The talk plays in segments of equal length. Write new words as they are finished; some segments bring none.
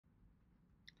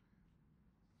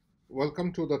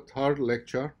Welcome to the third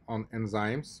lecture on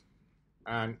enzymes,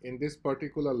 and in this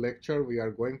particular lecture we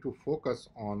are going to focus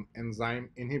on enzyme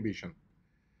inhibition.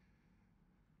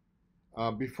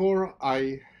 Before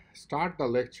I start the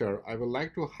lecture, I would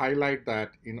like to highlight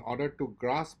that in order to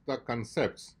grasp the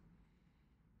concepts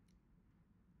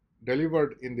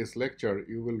delivered in this lecture,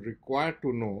 you will require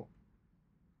to know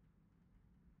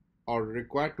or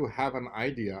require to have an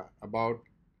idea about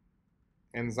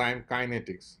enzyme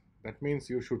kinetics. That means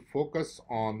you should focus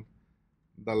on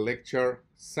the lecture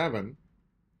 7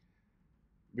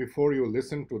 before you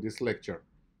listen to this lecture.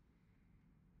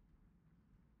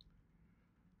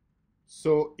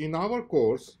 So in our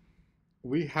course,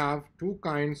 we have two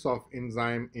kinds of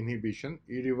enzyme inhibition,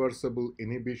 irreversible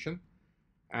inhibition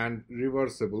and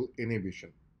reversible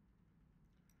inhibition.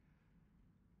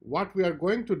 What we are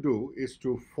going to do is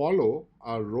to follow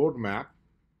a roadmap,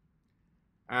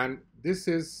 and this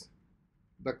is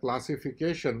the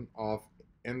classification of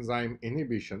enzyme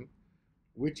inhibition,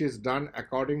 which is done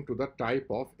according to the type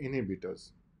of inhibitors.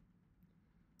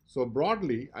 So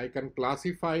broadly, I can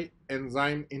classify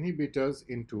enzyme inhibitors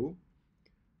into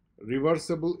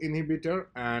reversible inhibitor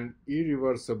and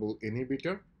irreversible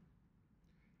inhibitor.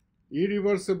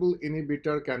 Irreversible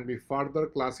inhibitor can be further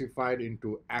classified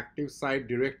into active site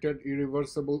directed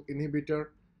irreversible inhibitor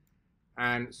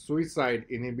and suicide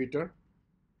inhibitor,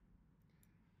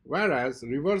 whereas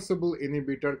reversible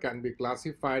inhibitor can be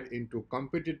classified into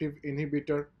competitive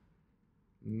inhibitor,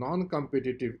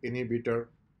 non-competitive inhibitor,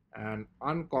 and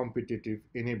uncompetitive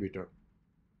inhibitor.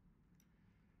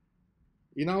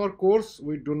 In our course,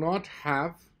 we do not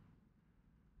have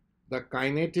the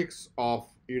kinetics of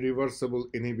irreversible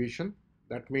inhibition.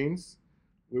 That means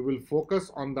we will focus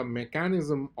on the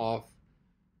mechanism of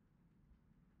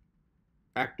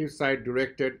active site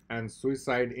directed and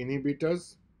suicide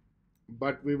inhibitors,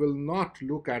 but we will not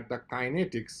look at the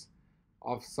kinetics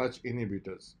of such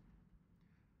inhibitors.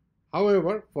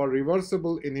 However, for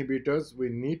reversible inhibitors, we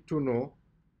need to know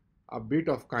a bit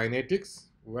of kinetics,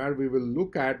 where we will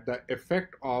look at the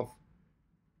effect of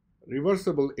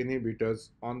reversible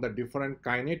inhibitors on the different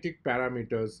kinetic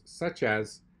parameters such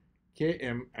as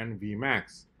Km and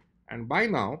Vmax. And by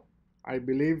now, I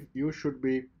believe you should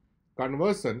be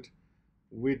conversant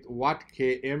with what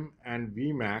Km and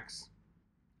Vmax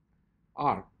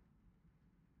are.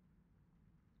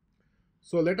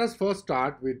 So let us first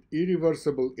start with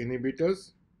irreversible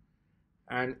inhibitors,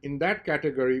 and in that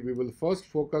category we will first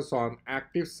focus on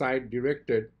active site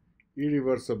directed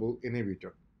irreversible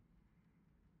inhibitor.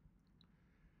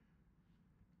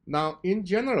 Now in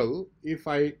general, if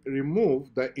I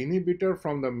remove the inhibitor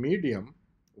from the medium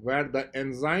where the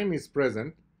enzyme is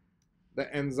present,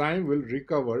 the enzyme will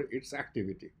recover its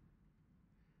activity.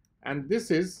 And this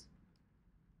is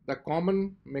the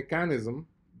common mechanism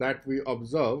that we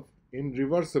observe in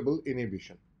reversible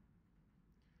inhibition.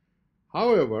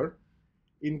 However,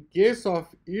 in case of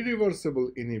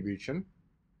irreversible inhibition,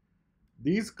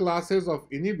 these classes of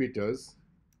inhibitors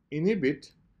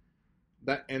inhibit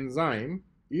the enzyme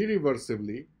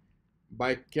irreversibly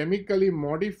by chemically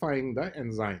modifying the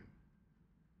enzyme.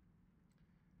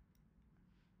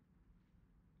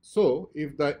 So,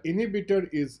 if the inhibitor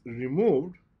is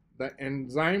removed, the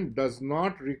enzyme does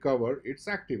not recover its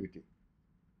activity.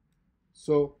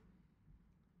 So,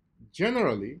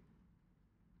 generally,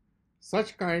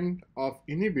 such kind of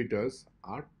inhibitors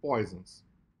are poisons,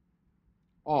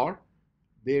 or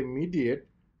they mediate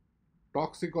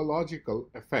toxicological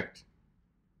effect.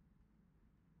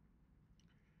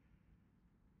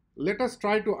 Let us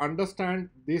try to understand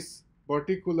this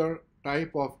particular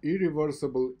type of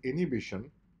irreversible inhibition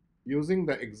using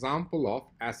the example of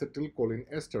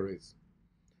acetylcholinesterase.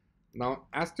 Now,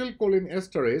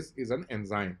 acetylcholinesterase is an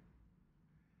enzyme.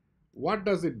 What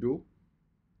does it do?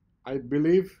 I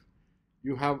believe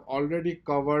you have already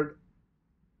covered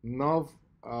nerve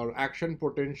or action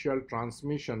potential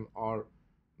transmission or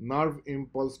nerve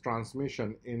impulse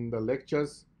transmission in the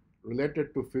lectures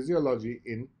related to physiology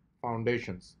in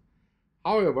foundations.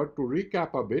 However, to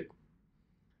recap a bit,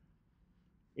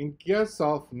 in case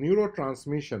of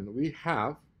neurotransmission, we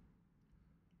have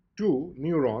two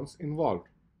neurons involved.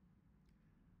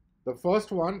 The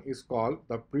first one is called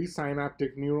the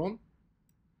presynaptic neuron.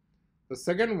 The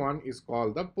second one is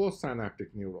called the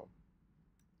postsynaptic neuron.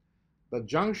 The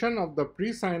junction of the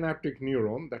presynaptic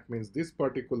neuron, that means this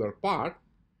particular part,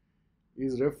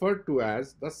 is referred to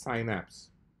as the synapse.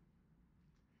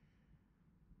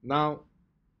 Now,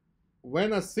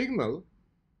 when a signal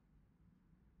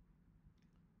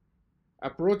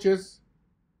approaches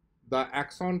the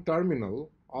axon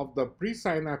terminal of the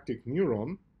presynaptic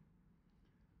neuron,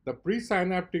 the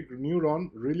presynaptic neuron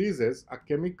releases a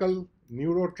chemical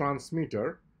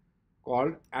neurotransmitter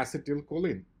called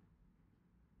acetylcholine,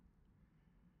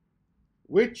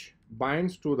 which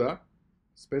binds to the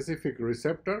specific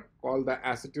receptor called the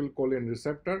acetylcholine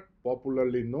receptor,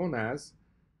 popularly known as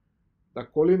the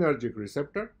cholinergic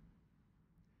receptor.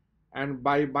 And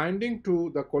by binding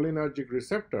to the cholinergic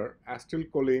receptor,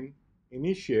 acetylcholine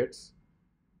initiates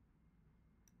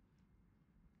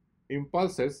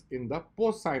impulses in the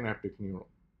postsynaptic neuron.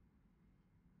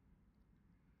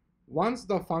 Once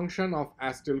the function of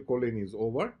acetylcholine is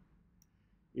over,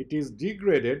 it is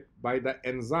degraded by the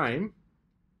enzyme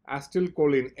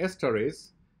acetylcholine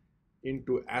esterase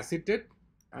into acetate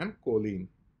and choline.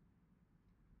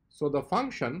 So the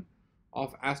function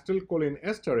of acetylcholine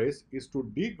esterase is to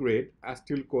degrade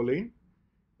acetylcholine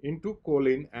into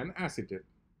choline and acetate.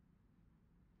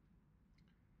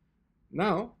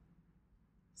 Now,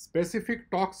 specific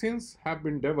toxins have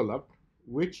been developed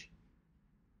which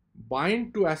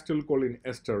bind to acetylcholine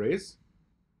esterase,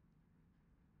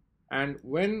 and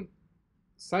when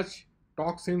such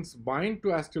toxins bind to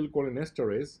acetylcholine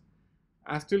esterase,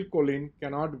 acetylcholine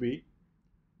cannot be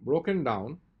broken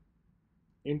down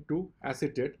into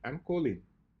acetate and choline.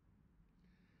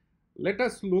 Let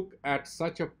us look at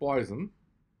such a poison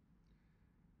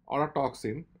or a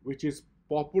toxin which is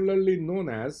popularly known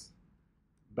as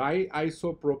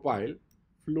diisopropyl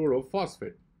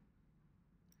fluorophosphate.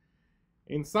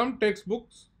 In some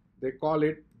textbooks, they call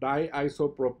it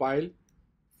diisopropyl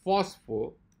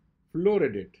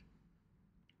phosphofluoridate,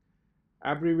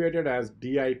 abbreviated as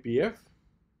DIPF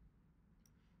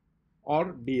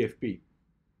or DFP.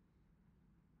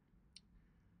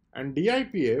 And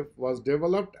DIPF was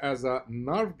developed as a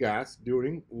nerve gas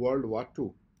during World War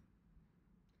II.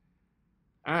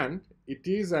 And it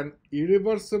is an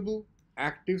irreversible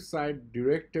active site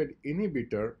directed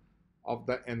inhibitor of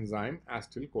the enzyme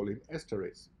acetylcholine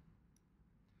esterase.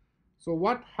 So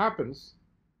what happens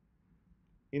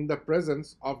in the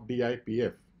presence of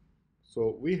DIPF?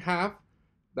 So we have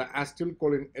the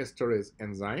acetylcholine esterase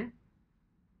enzyme.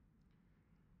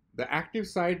 The active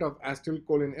site of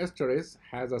acetylcholine esterase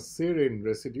has a serine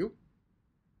residue.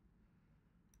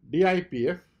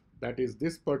 DIPF, that is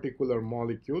this particular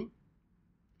molecule,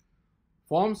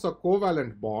 forms a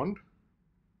covalent bond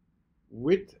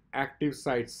with active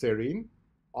site serine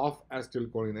of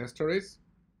acetylcholine esterase.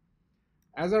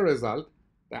 As a result,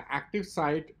 the active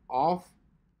site of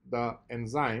the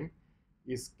enzyme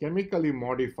is chemically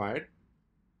modified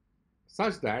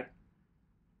such that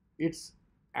its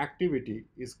activity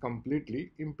is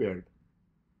completely impaired.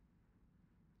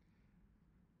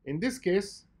 In this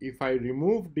case, if I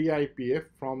remove DIPF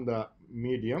from the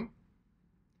medium,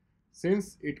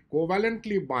 since it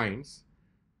covalently binds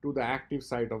to the active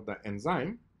site of the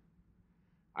enzyme,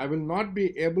 I will not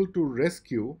be able to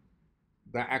rescue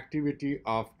the activity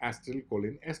of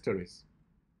acetylcholine esterase,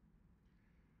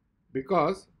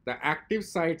 because the active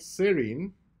site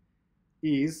serine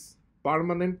is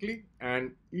permanently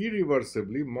and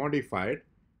irreversibly modified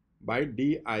by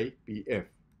DIPF.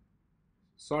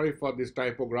 Sorry for this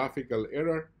typographical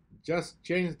error, just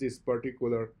change this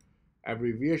particular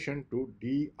abbreviation to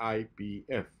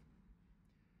DIPF.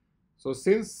 So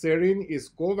since serine is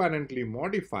covalently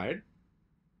modified,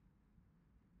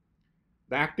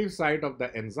 the active site of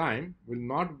the enzyme will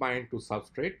not bind to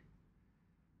substrate,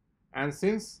 and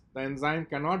since the enzyme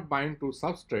cannot bind to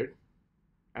substrate,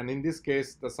 and in this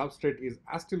case the substrate is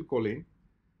acetylcholine,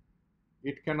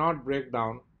 it cannot break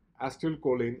down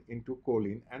acetylcholine into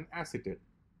choline and acetate.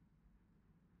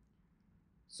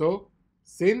 So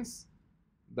since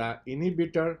the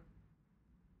inhibitor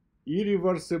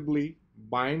irreversibly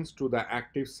binds to the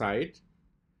active site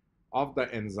of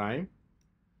the enzyme,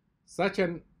 such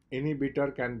an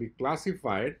inhibitor can be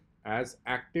classified as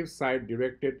active site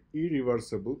directed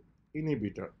irreversible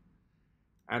inhibitor,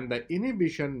 and the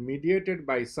inhibition mediated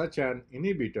by such an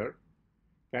inhibitor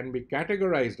can be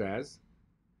categorized as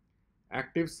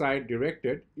active site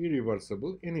directed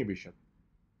irreversible inhibition.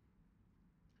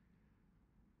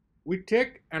 We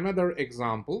take another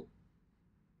example,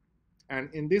 and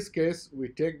in this case we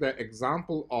take the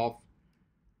example of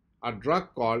a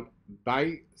drug called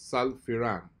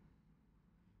disulfiram,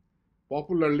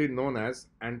 popularly known as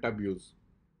antabuse.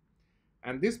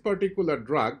 And this particular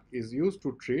drug is used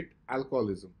to treat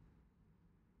alcoholism.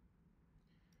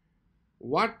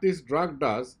 What this drug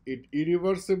does, it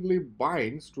irreversibly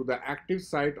binds to the active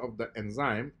site of the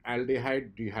enzyme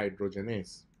aldehyde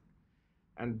dehydrogenase.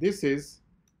 And this is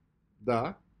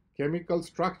the chemical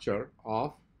structure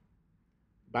of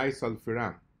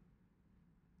disulfiram.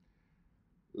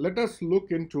 Let us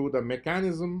look into the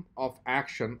mechanism of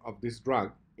action of this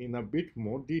drug in a bit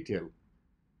more detail.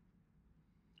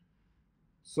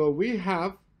 So we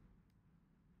have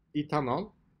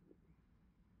ethanol,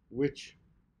 which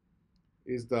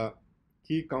is the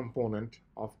key component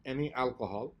of any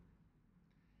alcohol.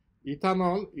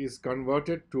 Ethanol is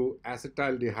converted to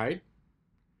acetaldehyde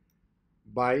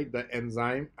by the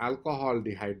enzyme alcohol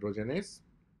dehydrogenase.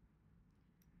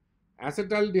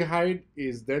 Acetaldehyde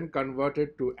is then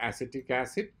converted to acetic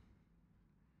acid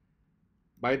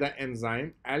by the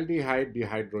enzyme aldehyde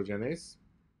dehydrogenase.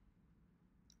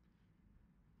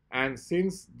 And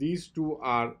since these two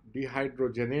are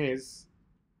dehydrogenase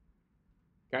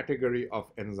category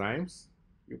of enzymes,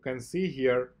 you can see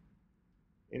here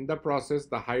in the process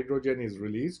the hydrogen is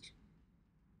released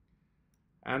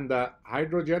and the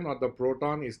hydrogen or the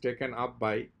proton is taken up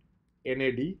by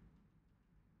NAD,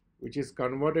 which is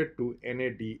converted to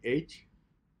NADH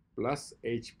plus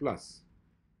H plus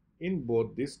in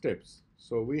both these steps.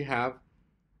 So we have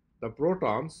the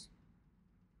protons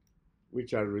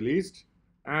which are released,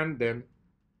 and then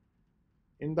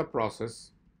in the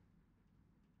process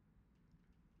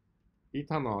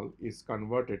ethanol is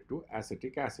converted to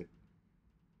acetic acid.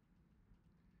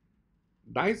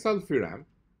 Disulfiram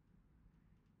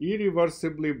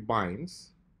irreversibly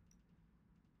binds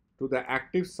to the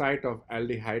active site of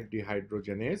aldehyde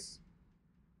dehydrogenase,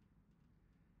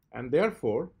 and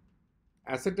therefore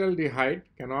acetaldehyde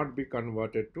cannot be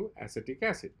converted to acetic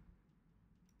acid.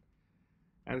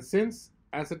 And since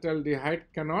acetaldehyde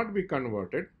cannot be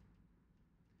converted,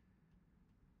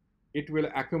 it will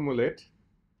accumulate,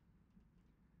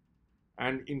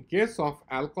 and in case of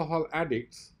alcohol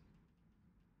addicts,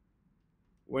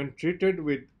 when treated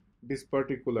with this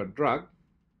particular drug,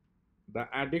 the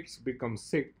addicts become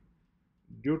sick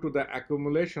due to the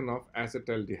accumulation of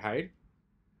acetaldehyde,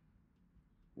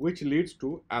 which leads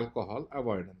to alcohol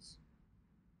avoidance.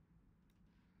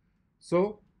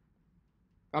 So,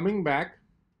 coming back,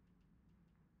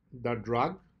 the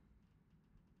drug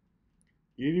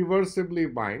irreversibly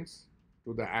binds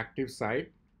to the active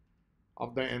site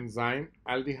of the enzyme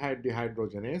aldehyde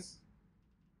dehydrogenase,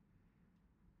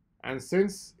 and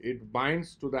since it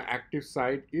binds to the active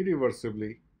site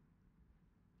irreversibly,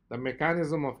 the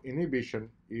mechanism of inhibition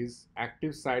is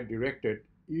active site directed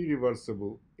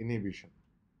irreversible inhibition.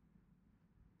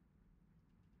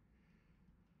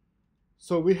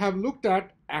 So we have looked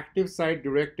at active site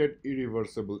directed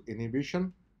irreversible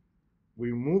inhibition.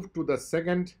 We move to the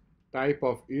second type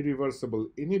of irreversible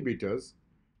inhibitors,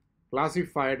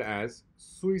 classified as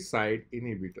suicide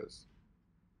inhibitors.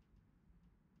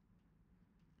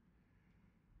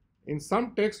 In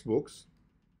some textbooks,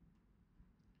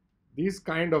 these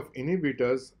kind of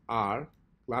inhibitors are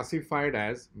classified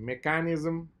as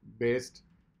mechanism-based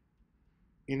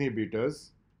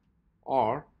inhibitors,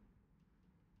 or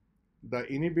the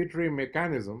inhibitory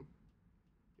mechanism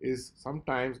is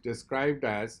sometimes described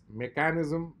as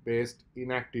mechanism-based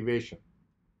inactivation.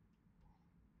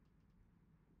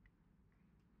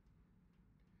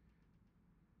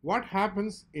 What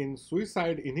happens in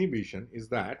suicide inhibition is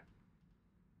that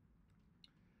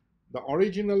the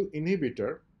original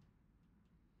inhibitor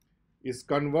is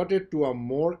converted to a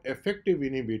more effective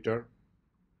inhibitor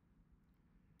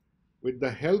with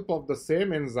the help of the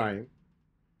same enzyme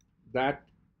that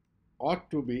ought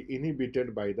to be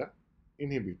inhibited by the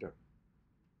inhibitor.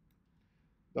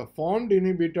 The formed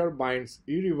inhibitor binds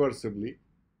irreversibly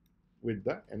with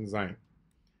the enzyme.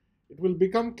 It will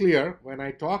become clear when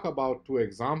I talk about two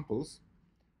examples.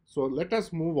 So let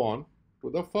us move on to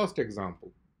the first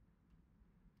example.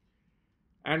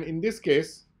 And in this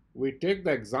case, we take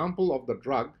the example of the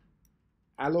drug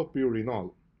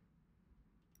allopurinol.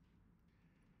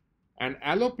 And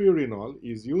allopurinol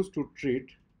is used to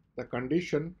treat the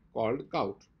condition called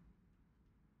gout.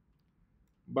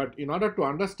 But in order to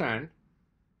understand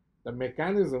the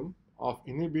mechanism of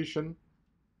inhibition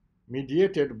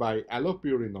mediated by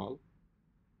allopurinol,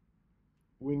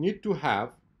 we need to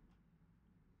have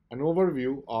an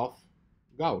overview of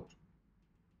gout.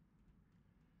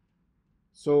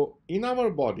 So in our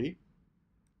body,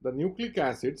 the nucleic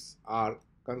acids are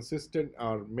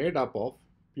made up of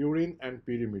purine and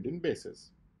pyrimidine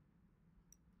bases.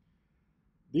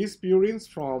 These purines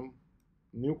from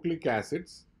nucleic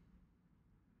acids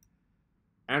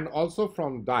and also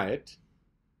from diet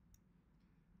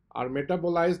are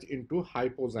metabolized into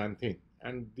hypoxanthine,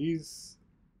 and these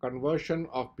conversion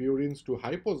of purines to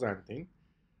hypoxanthine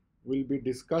will be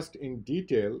discussed in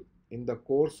detail in the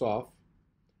course of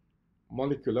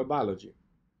molecular biology.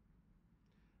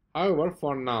 However,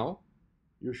 for now,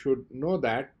 you should know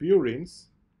that purines,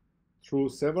 through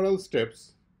several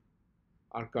steps,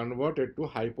 are converted to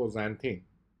hypoxanthine.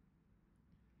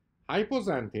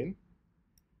 Hypoxanthine,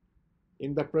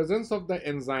 in the presence of the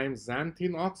enzyme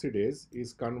xanthine oxidase,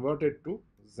 is converted to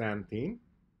xanthine,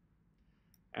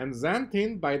 and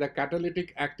xanthine, by the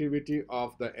catalytic activity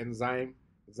of the enzyme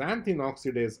xanthine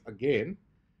oxidase again,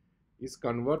 is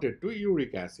converted to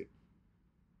uric acid.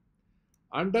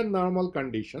 Under normal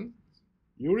conditions,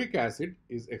 uric acid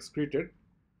is excreted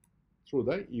through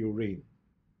the urine.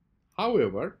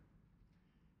 However,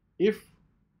 if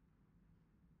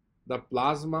the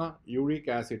plasma uric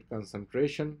acid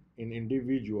concentration in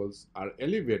individuals are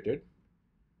elevated,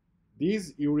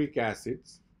 these uric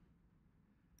acids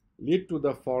lead to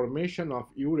the formation of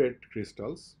urate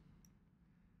crystals,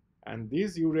 and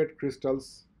these urate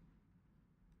crystals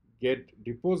get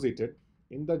deposited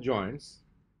in the joints,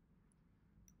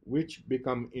 which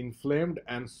become inflamed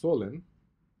and swollen,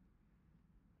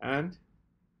 and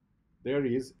there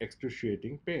is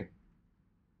excruciating pain,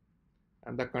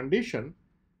 and the condition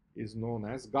is known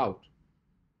as gout.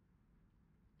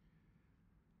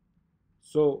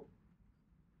 So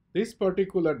this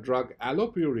particular drug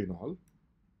allopurinol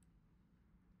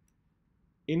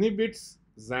inhibits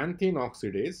xanthine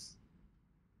oxidase.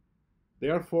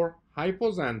 Therefore,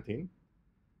 hypoxanthine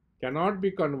cannot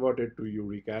be converted to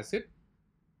uric acid,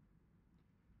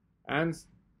 and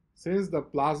since the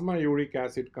plasma uric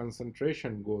acid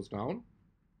concentration goes down,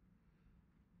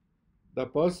 the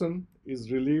person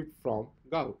is relieved from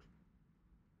gout.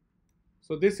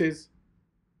 So this is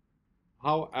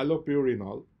how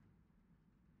allopurinol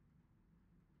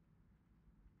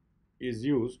is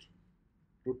used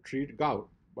to treat gout.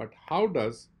 But how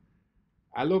does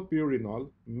allopurinol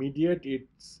mediate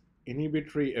its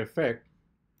inhibitory effect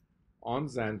on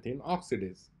xanthine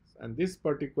oxidase? And this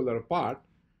particular part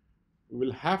we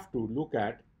will have to look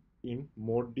at in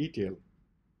more detail.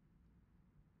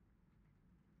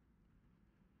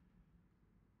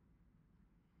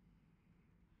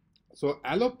 So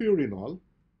allopurinol,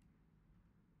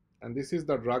 and this is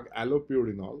the drug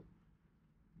allopurinol,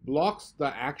 blocks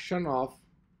the action of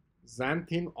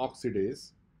xanthine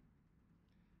oxidase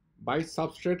by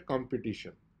substrate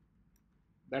competition.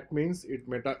 That means it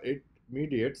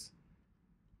mediates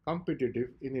competitive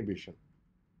inhibition.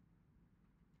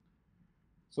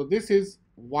 So this is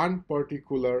one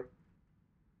particular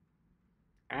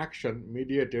action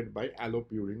mediated by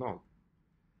allopurinol.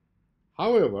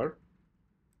 However,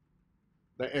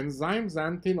 the enzyme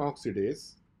xanthine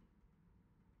oxidase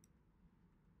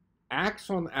acts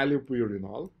on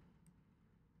allopurinol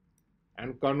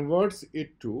and converts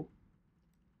it to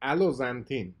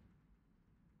alloxanthine.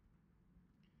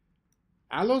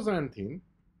 Alloxanthine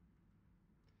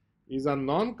is a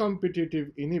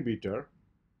non-competitive inhibitor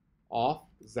of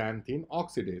xanthine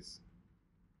oxidase,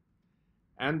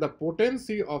 and the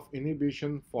potency of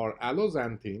inhibition for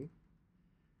alloxanthine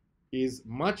is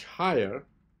much higher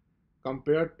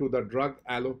compared to the drug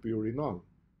allopurinol.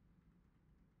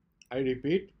 I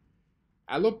repeat,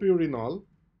 allopurinol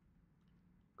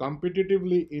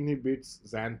competitively inhibits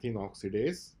xanthine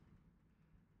oxidase,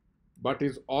 but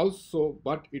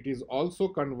it is also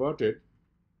converted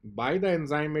by the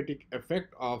enzymatic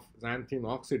effect of xanthine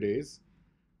oxidase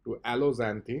to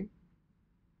alloxanthine,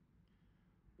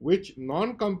 which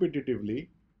non-competitively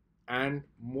and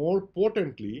more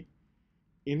potently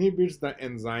inhibits the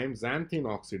enzyme xanthine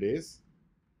oxidase.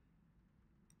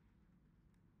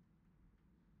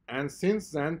 And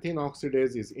since xanthine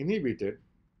oxidase is inhibited,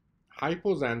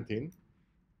 hypoxanthine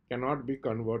cannot be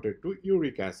converted to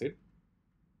uric acid,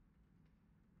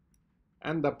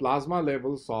 and the plasma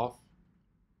levels of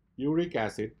uric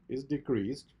acid is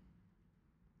decreased,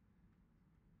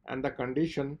 and the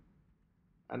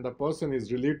person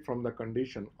is relieved from the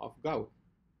condition of gout.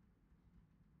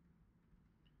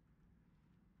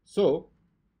 So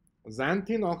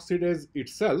xanthine oxidase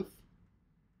itself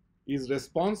is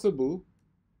responsible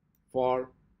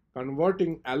for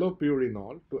converting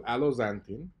allopurinol to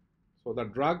alloxanthine. So the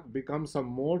drug becomes a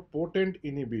more potent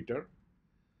inhibitor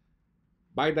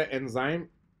by the enzyme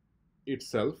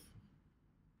itself,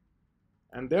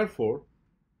 and therefore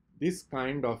this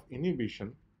kind of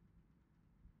inhibition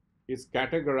is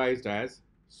categorized as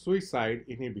suicide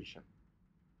inhibition.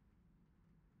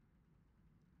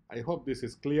 I hope this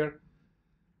is clear.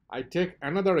 I take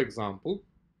another example,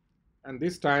 and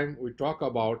this time we talk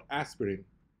about aspirin.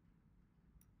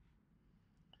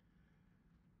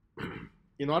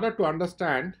 In order to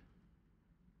understand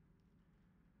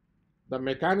the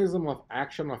mechanism of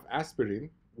action of aspirin,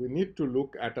 we need to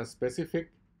look at a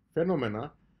specific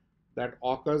phenomena that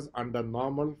occurs under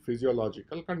normal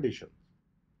physiological conditions.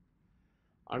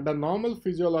 Under normal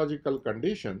physiological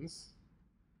conditions,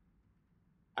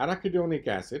 arachidonic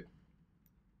acid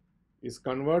is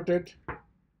converted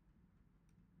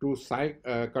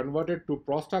converted to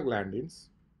prostaglandins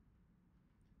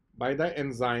by the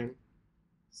enzyme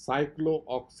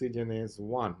cyclooxygenase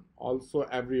 1, also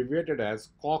abbreviated as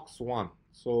COX-1.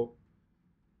 So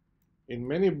in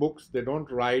many books they don't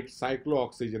write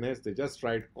cyclooxygenase, they just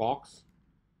write COX.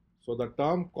 So the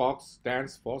term COX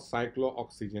stands for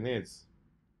cyclooxygenase.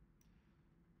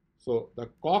 So the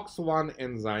COX-1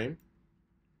 enzyme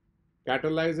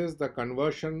catalyzes the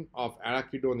conversion of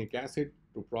arachidonic acid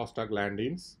to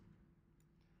prostaglandins.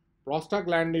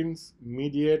 Prostaglandins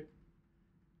mediate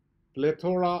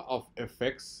plethora of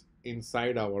effects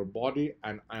inside our body,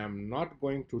 and I am not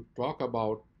going to talk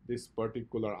about this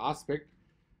particular aspect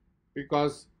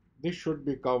because this should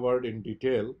be covered in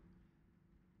detail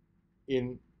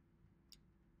in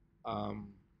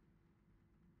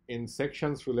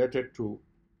sections related to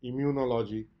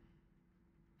immunology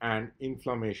and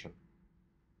inflammation.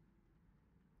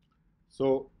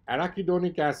 So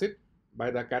arachidonic acid,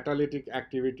 by the catalytic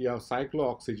activity of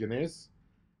cyclooxygenase,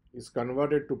 is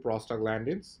converted to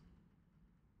prostaglandins,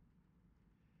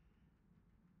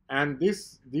 and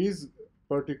these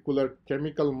particular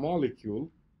chemical molecule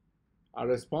are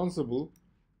responsible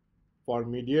for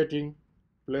mediating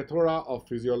plethora of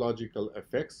physiological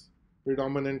effects,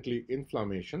 predominantly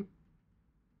inflammation.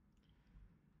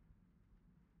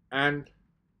 And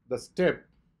the step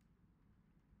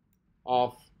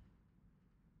of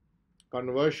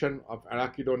conversion of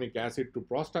arachidonic acid to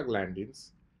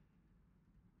prostaglandins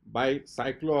by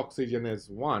cyclooxygenase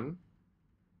 1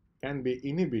 can be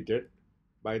inhibited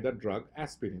by the drug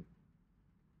aspirin.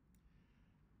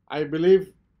 I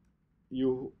believe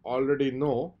you already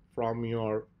know from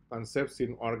your concepts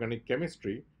in organic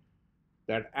chemistry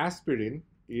that aspirin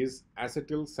is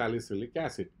acetyl salicylic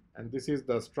acid, and this is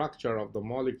the structure of the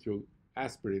molecule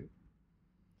aspirin.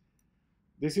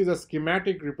 This is a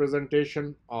schematic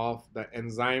representation of the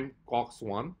enzyme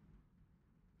COX-1.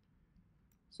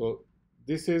 So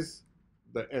this is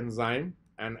the enzyme,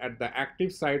 and at the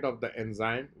active site of the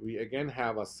enzyme we again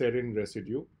have a serine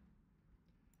residue.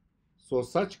 So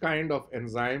such kind of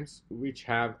enzymes which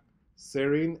have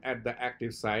serine at the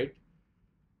active site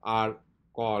are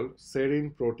called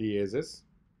serine proteases.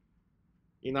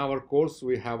 In our course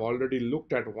we have already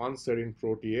looked at one serine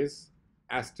protease,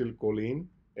 acetylcholine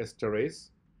esterase.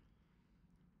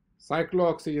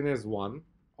 Cyclooxygenase 1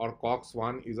 or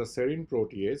COX-1 is a serine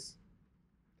protease.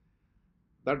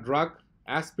 The drug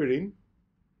aspirin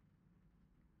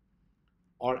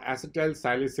or acetyl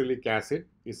salicylic acid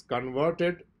is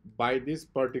converted by this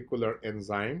particular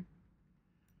enzyme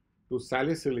to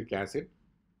salicylic acid,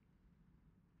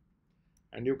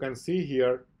 and you can see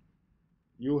here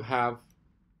you have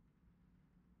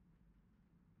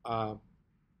a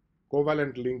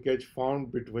covalent linkage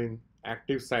found between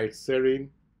active site serine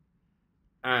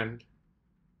and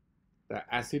the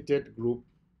acetate group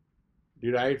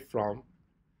derived from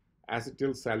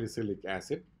acetyl salicylic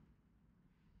acid.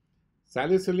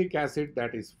 Salicylic acid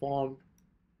that is formed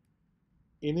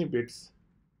inhibits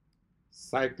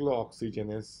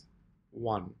cyclooxygenase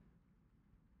 1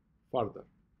 further.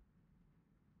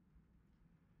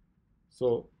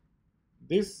 So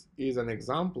this is an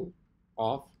example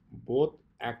of both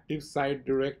active site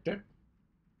directed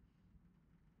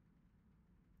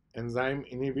enzyme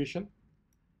inhibition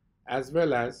as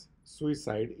well as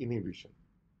suicide inhibition.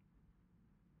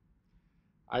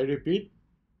 I repeat,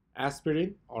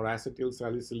 aspirin or acetyl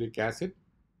salicylic acid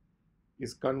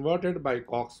is converted by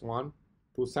COX-1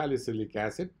 to salicylic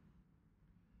acid.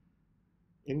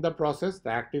 In the process, the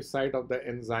active site of the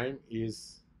enzyme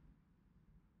is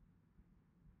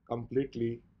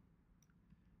completely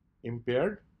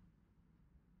impaired,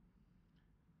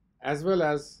 as well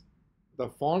as the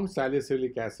formed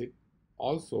salicylic acid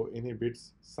also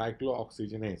inhibits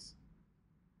cyclooxygenase.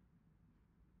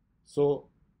 So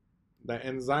the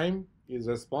enzyme is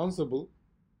responsible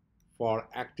for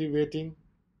activating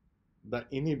the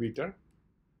inhibitor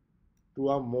to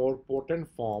a more potent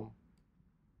form,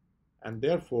 and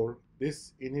therefore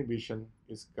this inhibition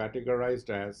is categorized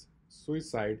as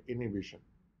suicide inhibition.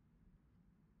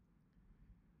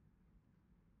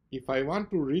 If I want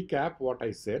to recap what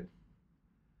I said,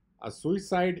 a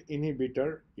suicide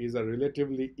inhibitor is a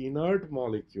relatively inert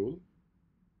molecule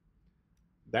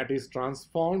that is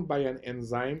transformed by an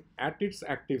enzyme at its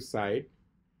active site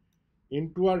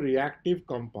into a reactive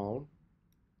compound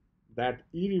that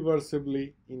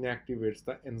irreversibly inactivates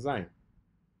the enzyme.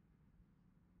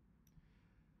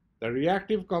 The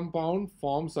reactive compound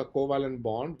forms a covalent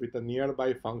bond with a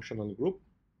nearby functional group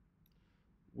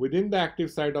within the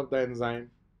active site of the enzyme,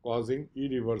 causing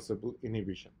irreversible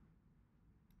inhibition.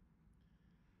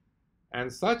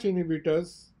 And such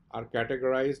inhibitors are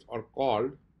categorized or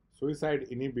called suicide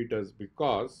inhibitors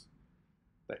because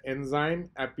the enzyme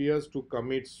appears to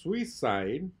commit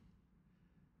suicide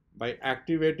by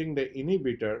activating the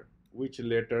inhibitor, which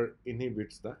later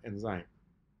inhibits the enzyme.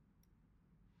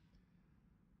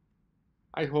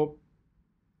 I hope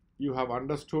you have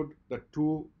understood the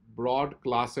two broad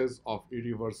classes of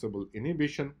irreversible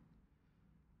inhibition.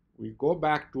 We go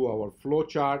back to our flow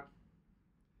chart.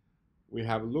 We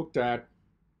have looked at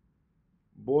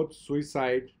both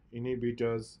suicide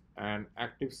inhibitors and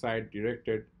active site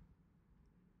directed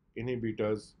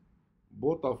inhibitors,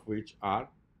 both of which are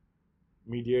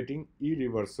mediating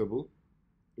irreversible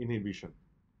inhibition.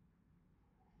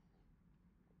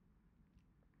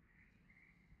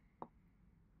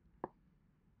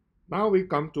 Now we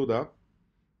come to the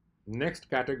next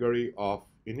category of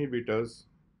inhibitors,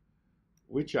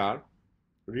 which are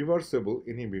reversible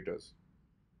inhibitors.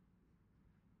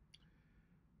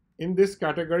 In this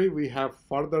category, we have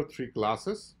further three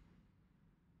classes: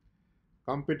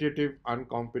 competitive,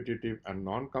 uncompetitive, and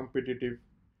non-competitive.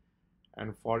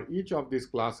 And for each of these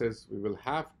classes, we will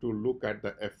have to look at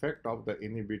the effect of the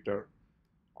inhibitor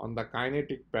on the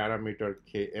kinetic parameter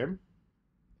Km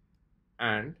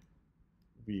and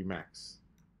Vmax.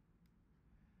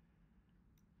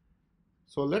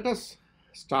 So let us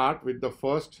start with the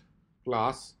first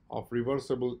class of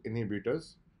reversible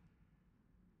inhibitors,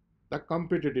 the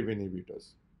competitive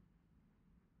inhibitors.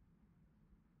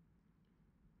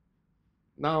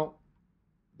 Now,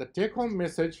 the take-home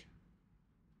message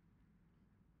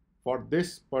for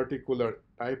this particular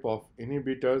type of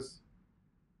inhibitors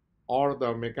or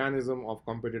the mechanism of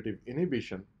competitive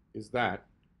inhibition is that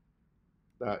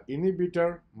the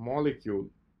inhibitor molecule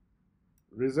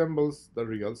resembles the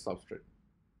real substrate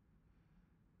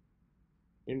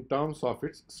in terms of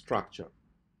its structure.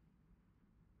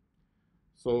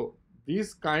 So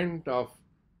this kind of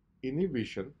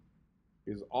inhibition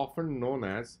is often known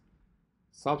as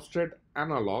substrate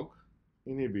analog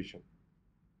inhibition.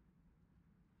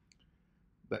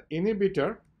 The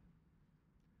inhibitor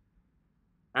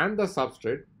and the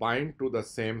substrate bind to the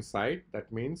same site.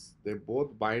 That means they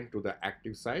both bind to the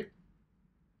active site.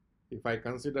 If I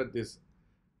consider this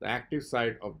the active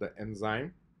site of the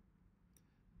enzyme,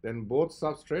 then both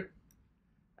substrate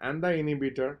and the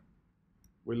inhibitor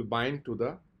will bind to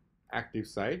the active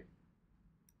site.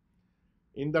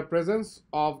 In the presence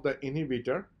of the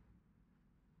inhibitor,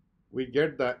 we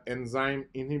get the enzyme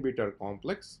inhibitor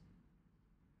complex,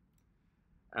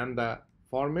 and the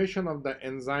formation of the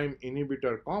enzyme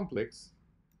inhibitor complex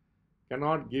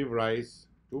cannot give rise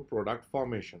to product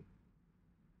formation.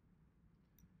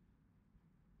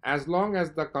 As long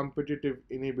as the competitive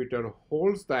inhibitor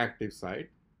holds the active site,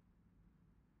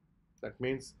 that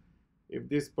means if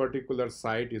this particular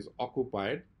site is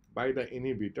occupied by the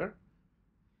inhibitor,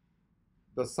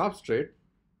 the substrate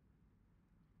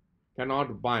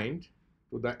cannot bind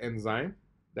to the enzyme.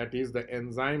 That is, the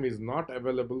enzyme is not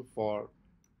available for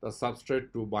the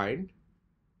substrate to bind,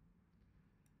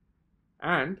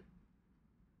 and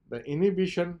the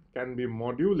inhibition can be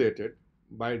modulated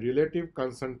by relative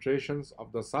concentrations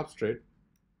of the substrate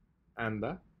and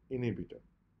the inhibitor.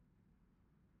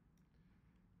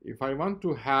 If I want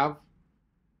to have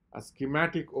a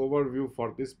schematic overview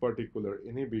for this particular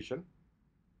inhibition,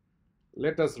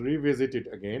 let us revisit it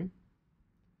again.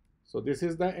 So this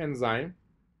is the enzyme.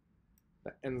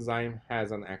 The enzyme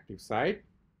has an active site.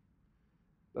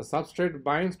 The substrate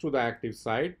binds to the active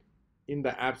site in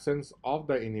the absence of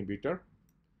the inhibitor,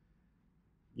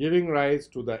 giving rise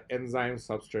to the enzyme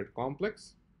substrate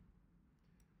complex,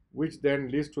 which then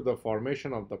leads to the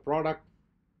formation of the product.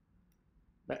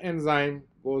 The enzyme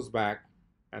goes back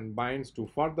and binds to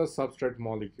further substrate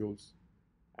molecules,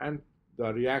 and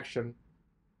the reaction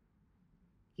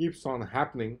keeps on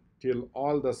happening till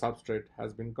all the substrate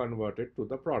has been converted to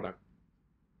the product.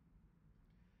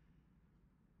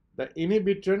 The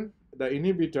inhibitor,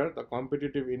 the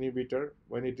competitive inhibitor,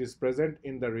 when it is present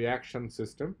in the reaction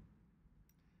system,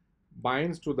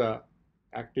 binds to the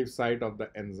active site of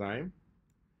the enzyme.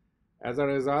 As a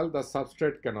result, the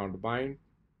substrate cannot bind.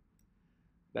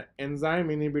 The enzyme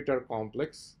inhibitor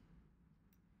complex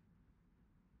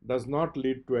does not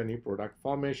lead to any product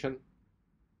formation.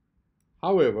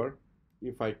 However,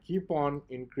 if I keep on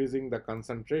increasing the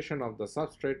concentration of the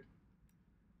substrate,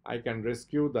 I can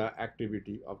rescue the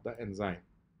activity of the enzyme,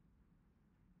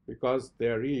 because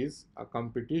there is a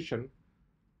competition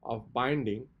of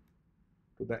binding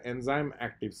to the enzyme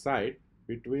active site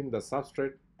between the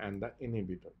substrate and the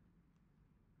inhibitor.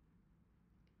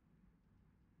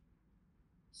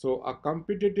 So a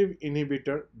competitive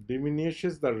inhibitor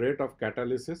diminishes the rate of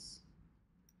catalysis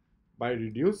by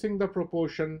reducing the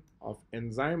proportion of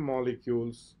enzyme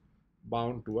molecules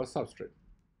bound to a substrate.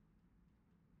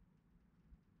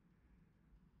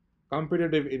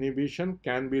 Competitive inhibition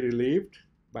can be relieved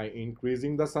by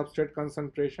increasing the substrate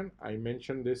concentration. I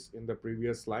mentioned this in the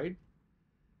previous slide.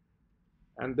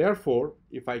 And therefore,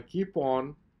 if I keep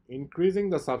on increasing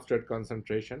the substrate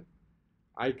concentration,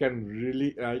 I can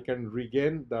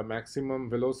regain the maximum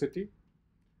velocity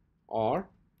or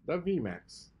the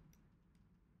Vmax.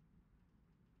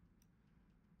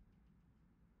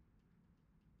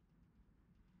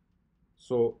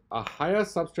 So a higher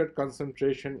substrate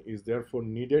concentration is therefore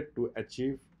needed to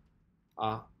achieve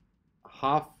a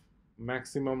half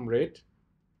maximum rate,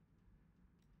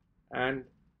 and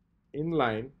in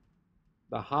line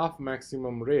the half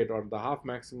maximum rate or the half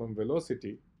maximum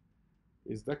velocity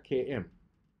is the Km.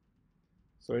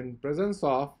 So in presence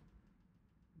of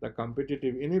the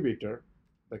competitive inhibitor,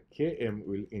 the Km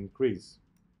will increase.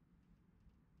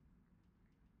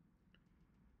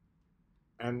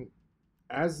 And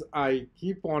as I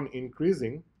keep on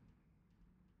increasing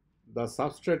the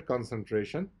substrate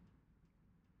concentration,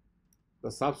 the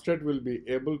substrate will be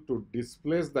able to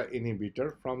displace the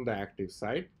inhibitor from the active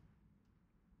site,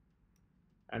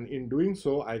 and in doing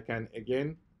so I can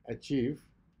again achieve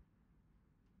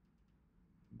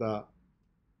the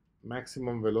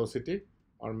maximum velocity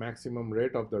or maximum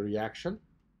rate of the reaction.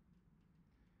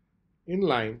 In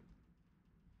line,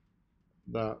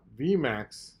 the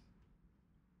Vmax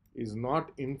is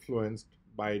not influenced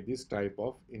by this type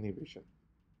of inhibition.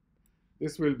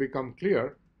 This will become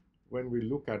clear when we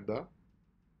look at the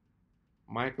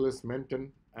Michaelis-Menten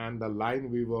and the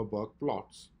Lineweaver-Burk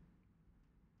plots.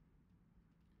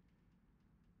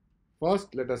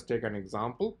 First, let us take an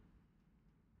example.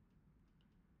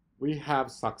 We have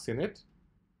succinate.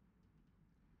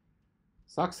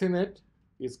 Succinate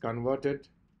is converted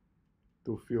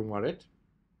to fumarate,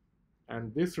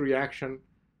 and this reaction,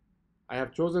 I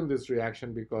have chosen this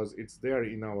reaction because it's there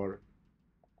in our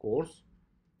course.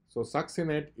 So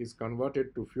succinate is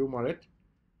converted to fumarate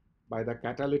by the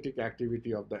catalytic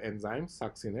activity of the enzyme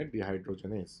succinate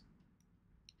dehydrogenase.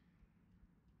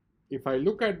 If I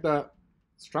look at the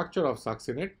structure of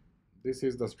succinate, this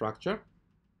is the structure.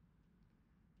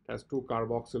 It has two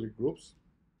carboxylic groups,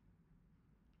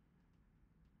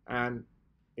 and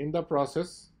in the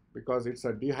process, because it's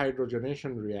a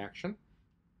dehydrogenation reaction,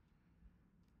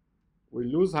 we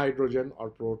lose hydrogen or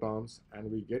protons and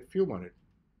we get fumarate.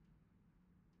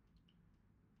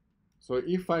 So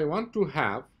if I want to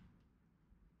have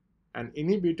an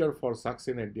inhibitor for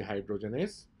succinate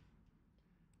dehydrogenase,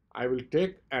 I will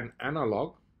take an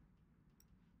analog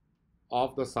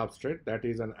of the substrate, that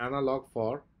is an analog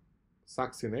for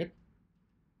succinate,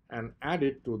 and add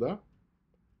it to the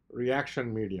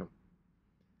reaction medium.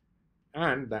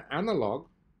 And the analog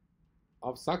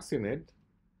of succinate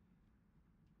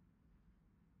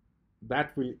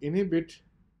that will inhibit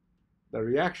the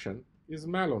reaction is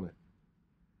malonate.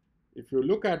 If you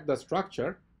look at the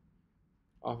structure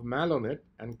of malonate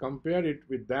and compare it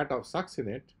with that of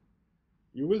succinate,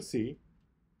 you will see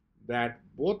that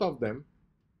both of them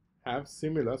have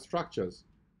similar structures,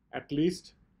 at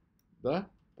least the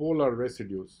polar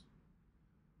residues,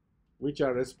 which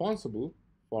are responsible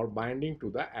for binding to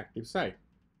the active site.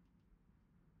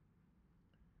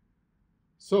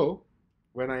 So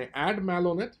when I add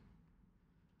malonate,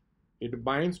 it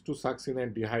binds to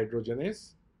succinate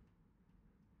dehydrogenase.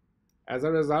 As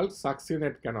a result,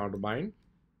 succinate cannot bind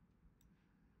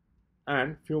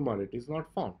and fumarate is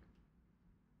not found.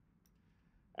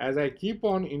 As I keep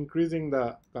on increasing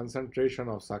the concentration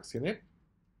of succinate,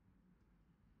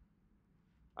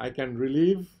 I can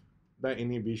relieve the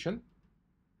inhibition.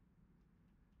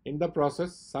 In the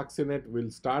process, succinate will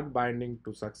start binding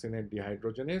to succinate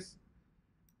dehydrogenase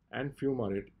and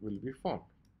fumarate will be formed.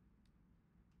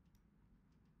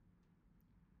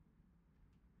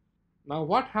 Now,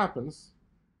 what happens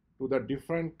to the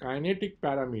different kinetic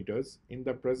parameters in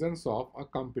the presence of a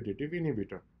competitive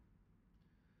inhibitor?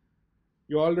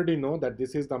 You already know that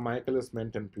this is the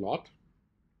Michaelis-Menten plot,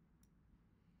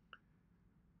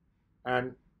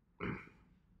 and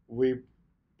we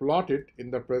plot it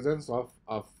in the presence of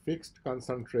a fixed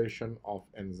concentration of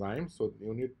enzyme. So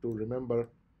you need to remember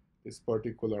this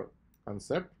particular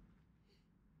concept.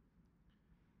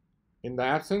 In the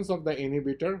absence of the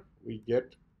inhibitor, we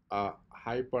get a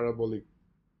hyperbolic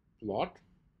plot,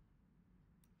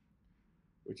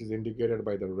 which is indicated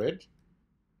by the red.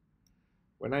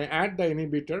 When I add the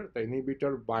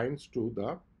inhibitor binds to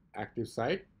the active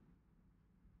site.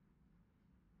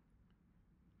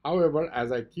 However,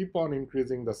 as I keep on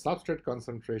increasing the substrate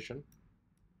concentration,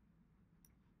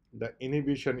 the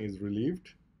inhibition is relieved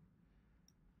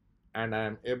and I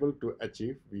am able to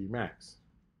achieve Vmax.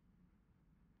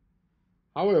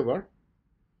 However,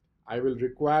 I will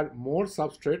require more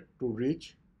substrate to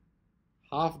reach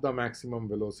half the maximum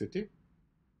velocity,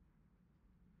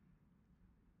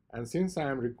 and since I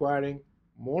am requiring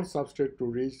more substrate to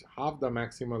reach half the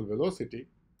maximal velocity,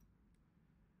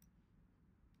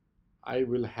 I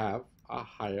will have a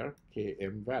higher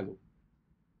Km value.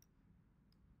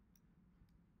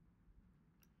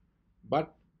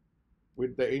 But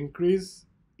with the increase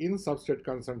in substrate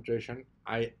concentration,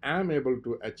 I am able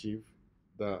to achieve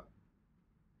the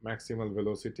maximal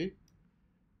velocity.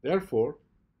 Therefore,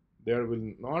 there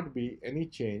will not be any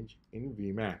change in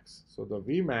Vmax. So the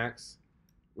Vmax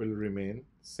will remain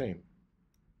same.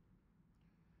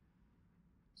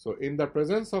 So in the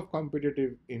presence of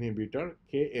competitive inhibitor,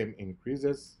 Km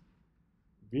increases,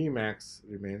 Vmax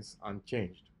remains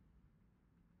unchanged.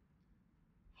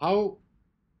 How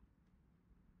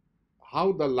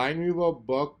the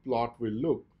Lineweaver-Burke plot will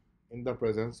look in the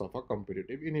presence of a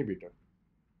competitive inhibitor.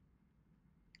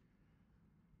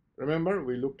 Remember,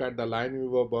 we looked at the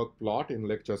Lineweaver-Burke plot in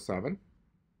lecture 7.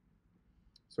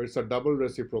 So it's a double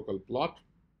reciprocal plot.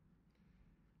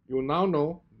 You now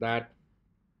know that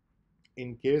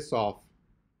in case of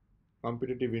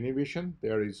competitive inhibition,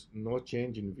 there is no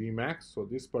change in Vmax, so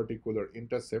this particular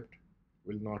intercept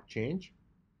will not change.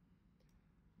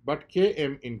 But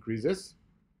Km increases,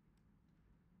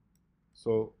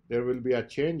 so there will be a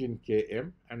change in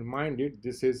Km, and mind it,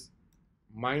 this is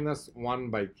minus 1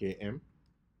 by Km.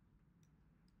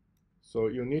 So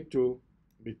you need to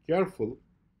be careful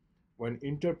when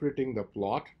interpreting the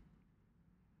plot,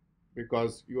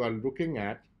 because you are looking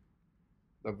at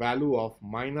the value of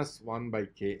minus 1 by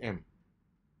Km.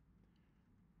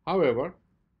 However,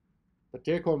 the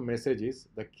take-home message is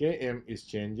the Km is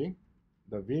changing,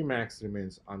 the Vmax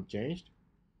remains unchanged.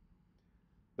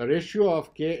 The ratio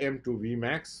of Km to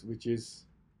Vmax, which is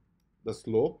the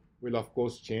slope, will of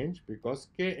course change because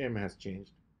Km has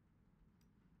changed.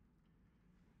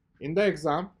 In the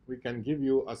exam, we can give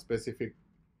you a specific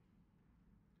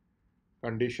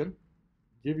condition,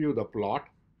 give you the plot,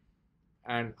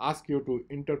 and ask you to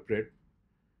interpret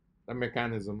the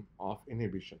mechanism of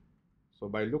inhibition. So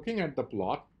by looking at the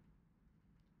plot,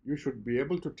 you should be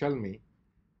able to tell me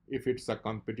if it's a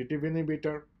competitive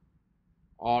inhibitor,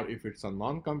 or if it's a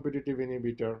non-competitive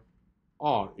inhibitor,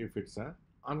 or if it's an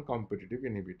uncompetitive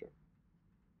inhibitor.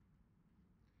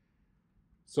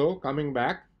 So coming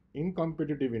back, in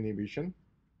competitive inhibition,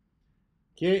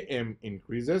 Km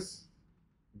increases,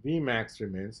 Vmax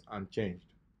remains unchanged.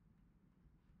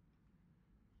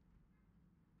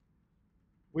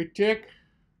 We take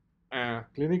a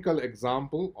clinical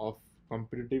example of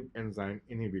competitive enzyme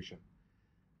inhibition,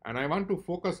 and I want to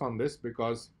focus on this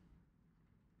because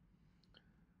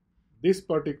this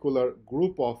particular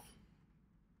group of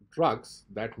drugs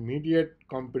that mediate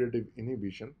competitive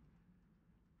inhibition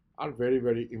are very,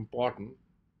 very important,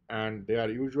 and they are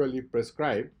usually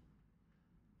prescribed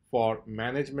for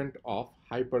management of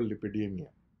hyperlipidemia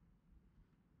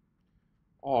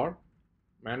or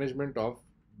management of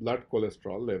blood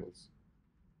cholesterol levels.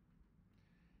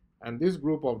 And this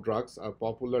group of drugs are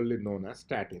popularly known as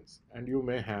statins, and you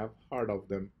may have heard of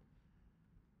them,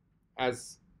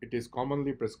 as it is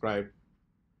commonly prescribed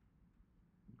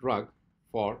drug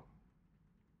for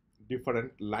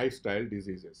different lifestyle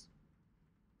diseases.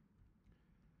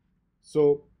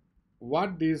 So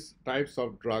what these types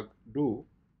of drug do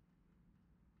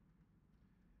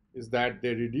is that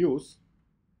they reduce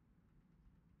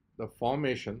the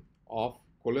formation of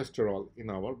cholesterol in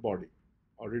our body,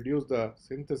 or reduce the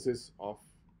synthesis of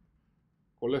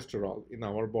cholesterol in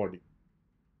our body.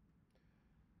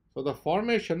 So the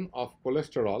formation of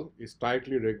cholesterol is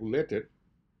tightly regulated.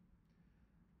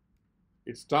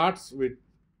 It starts with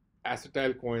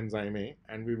acetyl coenzyme A,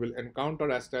 and we will encounter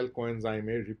acetyl coenzyme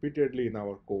A repeatedly in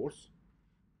our course.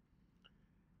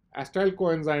 Acetyl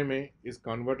coenzyme A is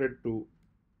converted to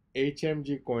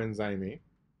HMG coenzyme A,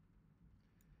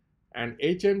 and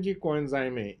HMG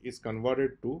coenzyme A is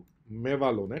converted to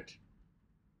mevalonate.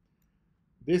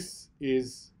 This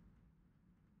is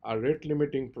a rate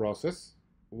limiting process.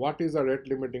 What is a rate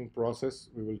limiting process?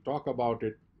 We will talk about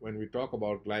it when we talk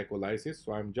about glycolysis.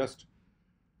 So I'm just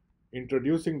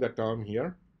introducing the term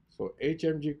here. So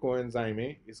HMG coenzyme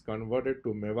A is converted to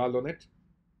mevalonate,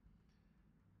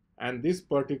 and this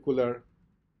particular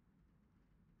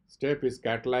step is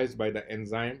catalyzed by the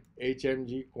enzyme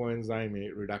HMG coenzyme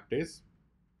A reductase.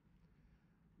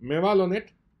 Mevalonate,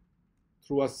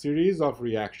 through a series of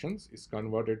reactions, is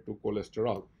converted to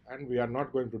cholesterol, and we are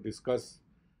not going to discuss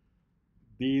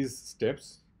these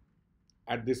steps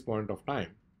at this point of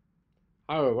time.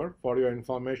 However, for your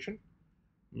information,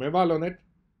 mevalonate,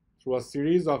 through a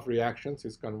series of reactions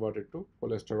is converted to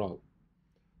cholesterol.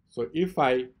 So if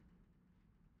I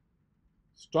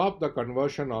stop the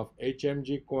conversion of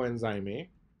HMG coenzyme A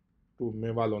to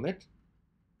mevalonate,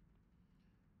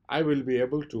 I will be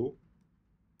able to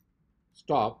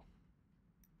stop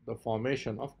the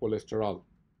formation of cholesterol.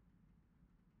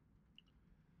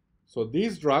 So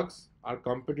these drugs are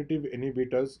competitive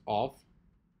inhibitors of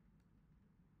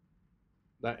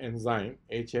the enzyme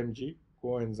HMG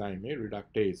coenzyme A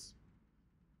reductase.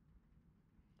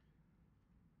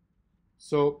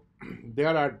 So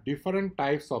there are different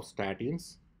types of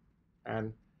statins,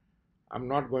 and I'm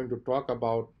not going to talk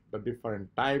about the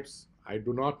different types. I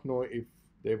do not know if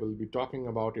they will be talking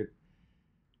about it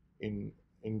in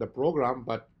the program,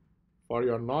 but for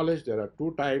your knowledge, there are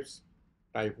two types,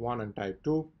 type 1 and type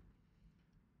 2.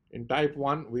 In type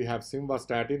 1, we have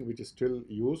simvastatin, which is still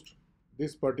used.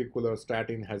 This particular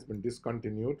statin has been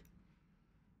discontinued.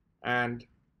 And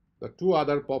the two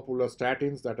other popular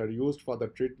statins that are used for the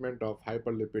treatment of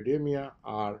hyperlipidemia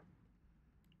are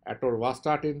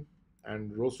atorvastatin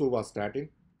and rosuvastatin.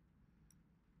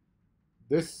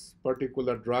 This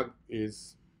particular drug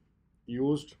is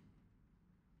used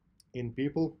in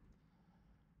people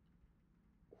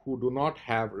who do not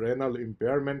have renal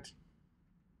impairment,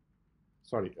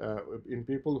 in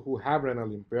people who have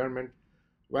renal impairment,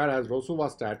 whereas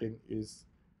rosuvastatin is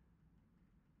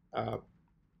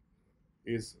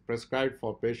prescribed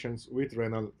for patients with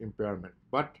renal impairment.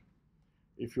 But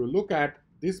if you look at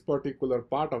this particular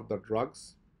part of the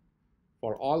drugs,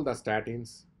 for all the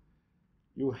statins,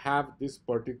 you have this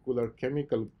particular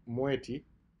chemical moiety,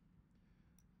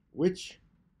 which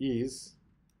is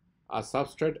a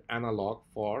substrate analog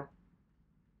for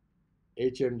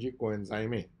HMG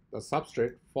coenzyme A, the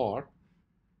substrate for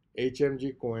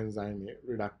HMG coenzyme A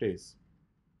reductase.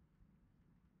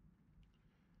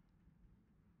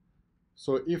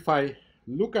 So if I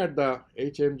look at the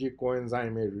HMG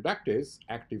coenzyme A reductase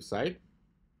active site,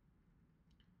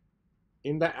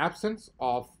 in the absence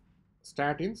of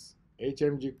statins,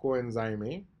 HMG coenzyme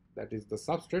A, that is the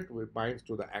substrate, which binds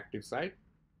to the active site,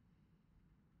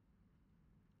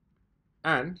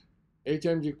 and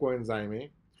HMG coenzyme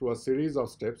A, through a series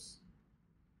of steps,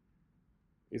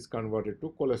 is converted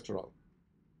to cholesterol.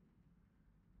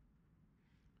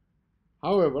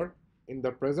 However, in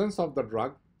the presence of the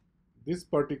drug, this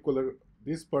particular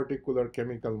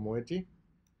chemical moiety,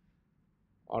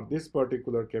 or this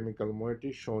particular chemical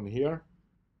moiety shown here,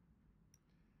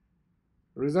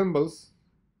 resembles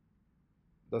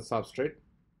the substrate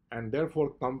and therefore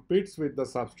competes with the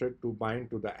substrate to bind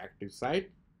to the active site.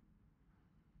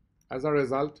 As a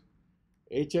result,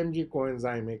 HMG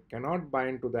coenzyme A cannot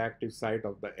bind to the active site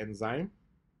of the enzyme.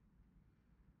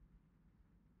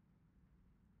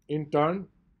 In turn,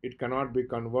 it cannot be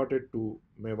converted to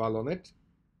mevalonate,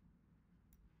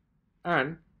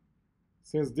 and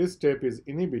since this step is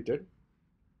inhibited,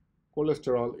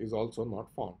 cholesterol is also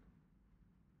not formed.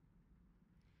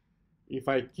 If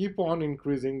I keep on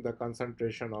increasing the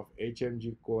concentration of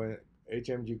HMG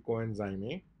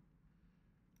coenzyme A,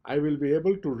 I will be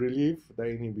able to relieve the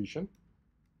inhibition,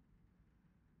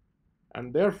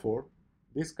 and therefore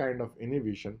this kind of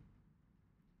inhibition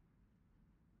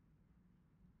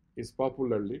is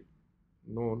popularly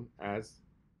known as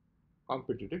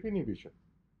competitive inhibition.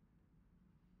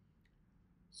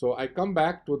 So I come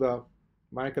back to the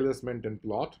Michaelis-Menten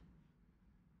plot.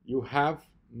 You have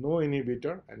no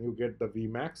inhibitor and you get the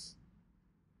Vmax.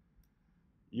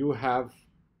 You have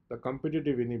the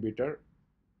competitive inhibitor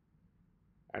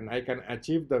and I can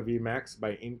achieve the Vmax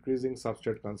by increasing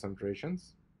substrate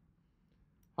concentrations.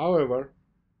 However,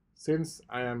 since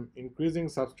I am increasing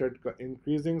substrate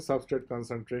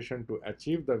concentration to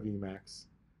achieve the Vmax,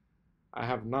 I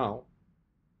have now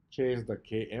changed the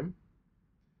Km.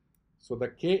 So the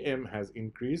Km has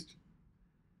increased.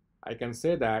 I can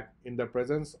say that in the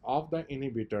presence of the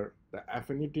inhibitor, the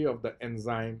affinity of the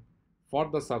enzyme for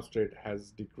the substrate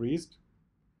has decreased.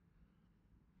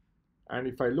 And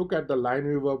if I look at the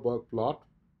Lineweaver-Burk plot,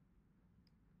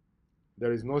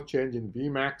 there is no change in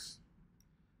Vmax,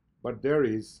 but there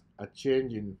is a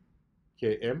change in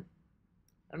Km.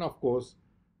 And of course,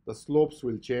 the slopes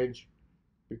will change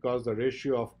because the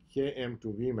ratio of Km to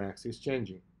Vmax is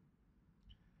changing.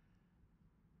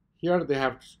 Here they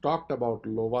have talked about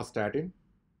lovastatin,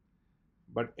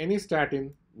 but any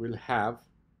statin will have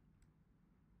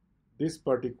this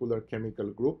particular chemical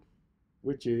group,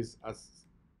 which is a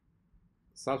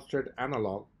substrate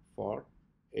analog for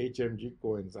HMG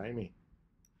coenzyme A.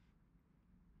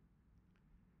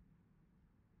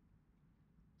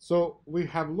 So we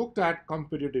have looked at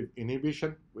competitive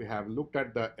inhibition. We have looked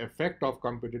at the effect of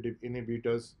competitive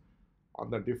inhibitors on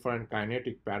the different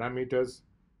kinetic parameters.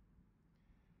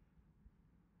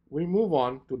 We move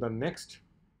on to the next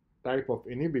type of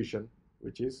inhibition,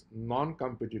 which is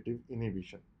non-competitive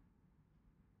inhibition.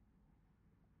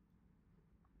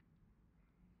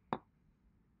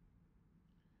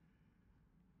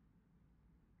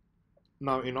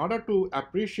 Now, in order to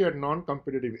appreciate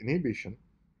non-competitive inhibition,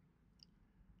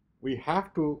 we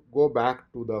have to go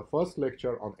back to the first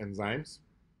lecture on enzymes,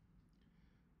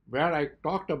 where I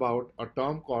talked about a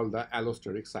term called the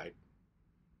allosteric site.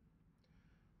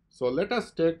 So let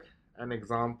us take an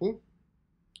example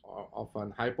of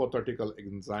an hypothetical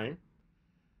enzyme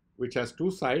which has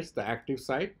two sites, the active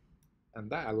site and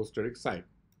the allosteric site.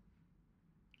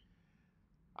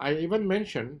 I even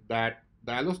mentioned that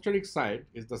the allosteric site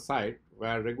is the site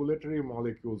where regulatory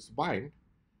molecules bind,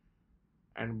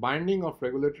 and binding of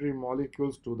regulatory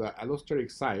molecules to the allosteric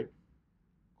site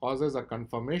causes a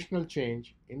conformational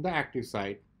change in the active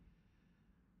site,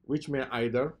 which may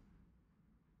either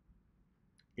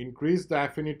increase the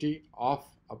affinity of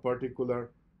a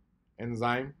particular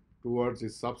enzyme towards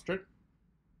its substrate,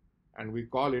 and we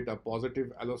call it a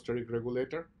positive allosteric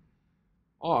regulator,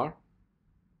 or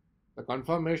the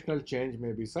conformational change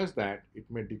may be such that it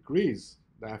may decrease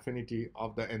the affinity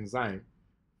of the enzyme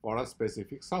for a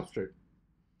specific substrate.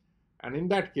 And in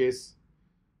that case,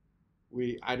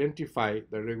 we identify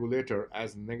the regulator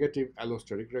as negative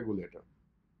allosteric regulator.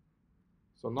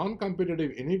 So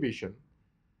non-competitive inhibition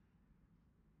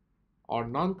or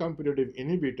non-competitive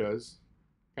inhibitors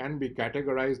can be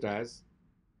categorized as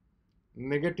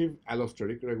negative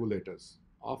allosteric regulators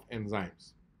of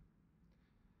enzymes.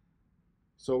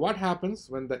 So what happens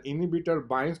when the inhibitor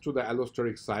binds to the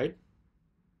allosteric site?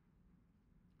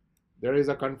 There is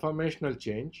a conformational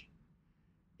change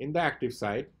in the active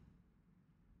site.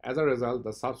 As a result, the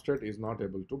substrate is not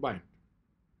able to bind.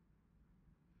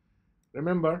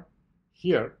 Remember,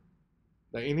 here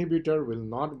the inhibitor will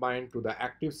not bind to the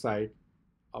active site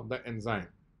of the enzyme.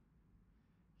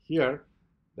 Here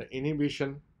the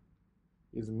inhibition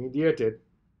is mediated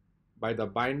by the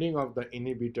binding of the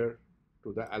inhibitor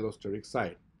to the allosteric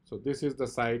site. So this is the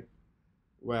site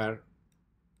where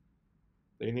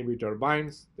the inhibitor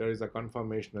binds. There is a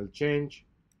conformational change.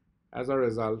 As a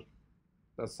result,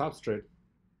 the substrate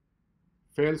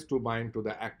fails to bind to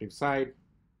the active site,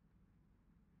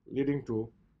 leading to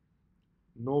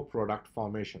no product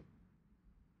formation.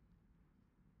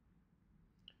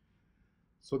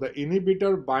 So the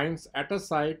inhibitor binds at a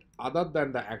site other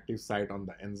than the active site on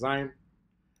the enzyme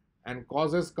and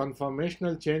causes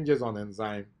conformational changes on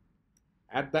enzyme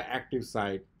at the active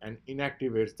site and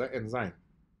inactivates the enzyme.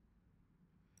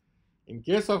 In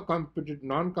case of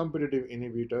non-competitive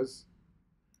inhibitors,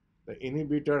 the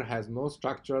inhibitor has no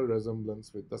structural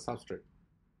resemblance with the substrate.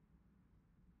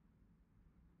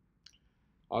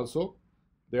 Also,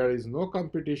 there is no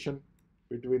competition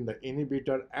between the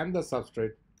inhibitor and the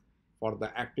substrate for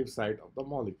the active site of the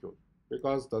molecule,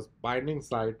 because the binding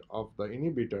site of the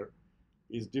inhibitor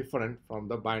is different from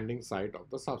the binding site of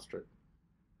the substrate.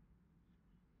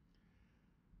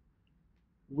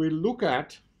 We look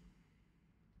at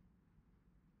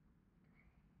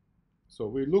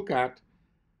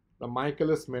the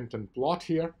Michaelis-Menten plot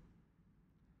here.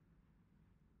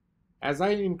 As I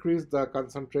increase the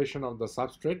concentration of the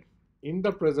substrate in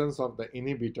the presence of the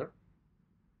inhibitor,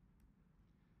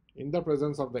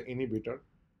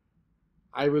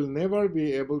 I will never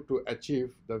be able to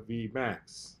achieve the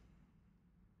Vmax.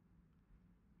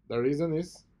 The reason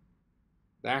is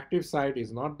the active site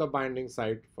is not the binding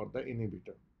site for the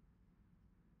inhibitor.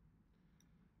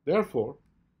 Therefore,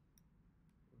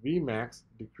 Vmax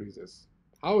decreases.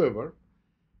 However,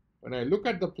 when I look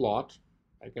at the plot,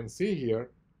 I can see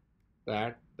here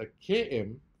that the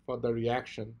Km for the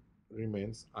reaction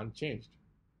remains unchanged.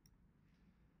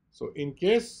 So in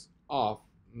case of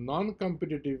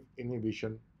non-competitive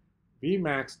inhibition,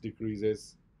 Vmax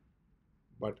decreases,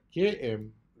 but Km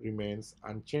remains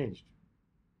unchanged.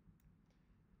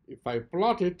 If I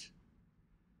plot it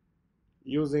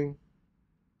using,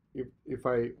 if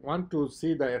I want to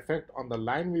see the effect on the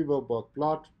Lineweaver-Burk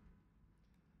plot,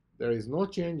 there is no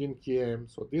change in Km,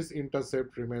 so this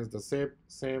intercept remains the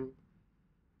same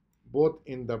both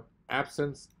in the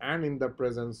absence and in the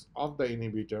presence of the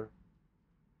inhibitor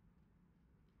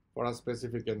for a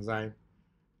specific enzyme.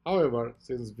 However,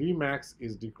 since Vmax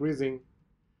is decreasing,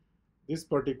 this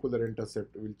particular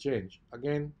intercept will change.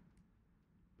 Again,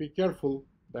 be careful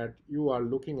that you are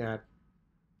looking at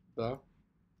the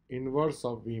inverse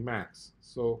of Vmax.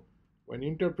 So when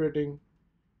interpreting,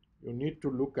 you need to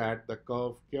look at the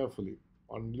curve carefully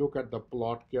or look at the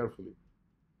plot carefully.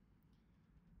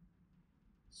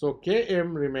 So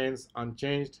Km remains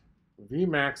unchanged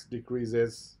Vmax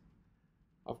decreases.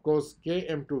 Of course,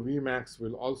 Km to Vmax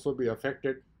will also be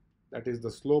affected. That is,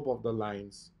 the slope of the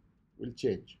lines will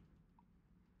change.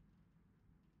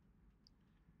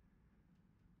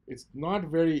 It's not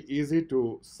very easy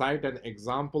to cite an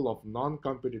example of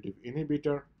non-competitive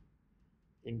inhibitor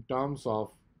in terms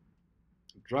of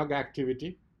drug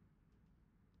activity,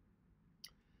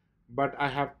 but I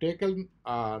have taken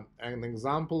an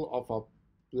example of a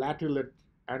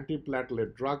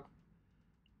antiplatelet drug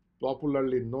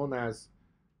popularly known as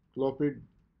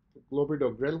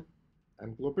clopidogrel,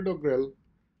 and clopidogrel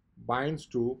binds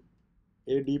to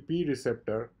ADP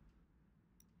receptor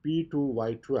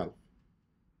P2Y12.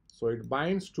 So it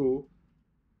binds to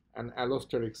an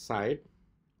allosteric site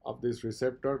of this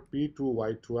receptor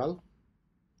P2Y12.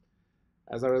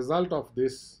 As a result of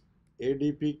this,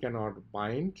 ADP cannot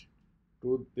bind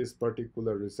to this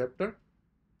particular receptor,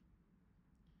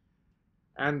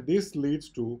 and this leads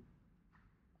to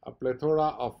a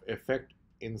plethora of effect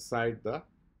inside the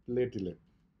platelet.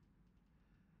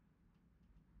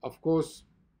 Of course,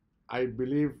 I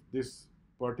believe this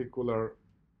particular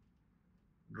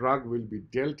drug will be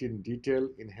dealt in detail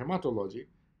in hematology,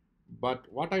 but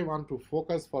what I want to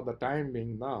focus for the time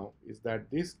being now is that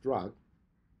this drug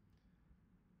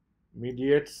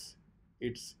mediates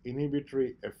its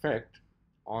inhibitory effect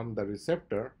on the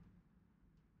receptor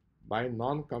by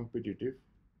non-competitive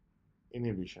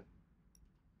inhibition.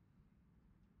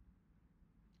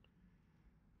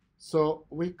 So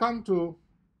we come to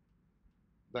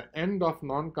the end of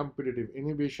non-competitive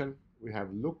inhibition. We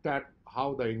have looked at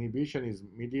how the inhibition is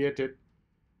mediated.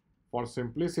 For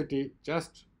simplicity,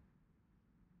 just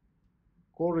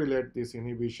correlate this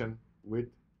inhibition with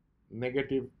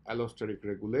negative allosteric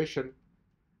regulation,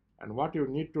 and what you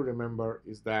need to remember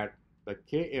is that the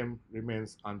Km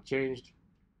remains unchanged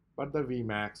but the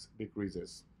Vmax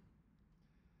decreases.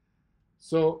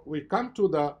 So we come to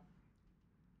the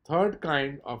third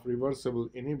kind of reversible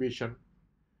inhibition,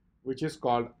 which is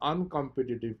called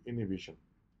uncompetitive inhibition.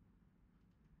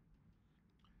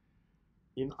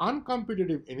 In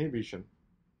uncompetitive inhibition,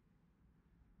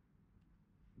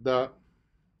 the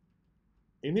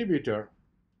inhibitor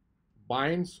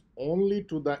binds only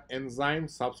to the enzyme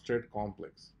substrate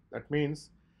complex. That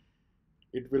means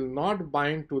it will not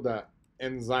bind to the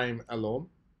enzyme alone,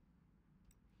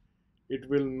 it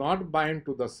will not bind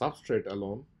to the substrate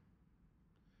alone,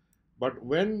 but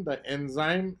when the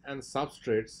enzyme and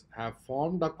substrates have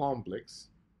formed a complex,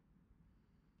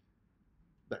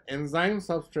 the enzyme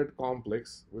substrate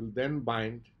complex will then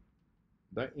bind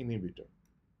the inhibitor.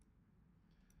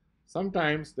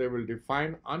 Sometimes they will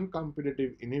define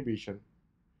uncompetitive inhibition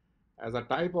as a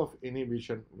type of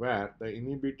inhibition where the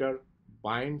inhibitor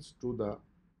binds to the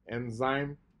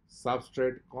enzyme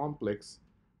substrate complex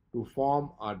to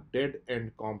form a dead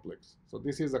end complex. So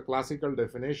this is a classical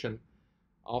definition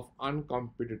of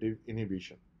uncompetitive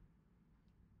inhibition.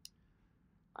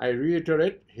 I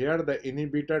reiterate, here the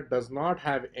inhibitor does not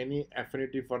have any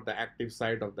affinity for the active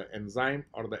site of the enzyme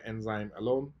or the enzyme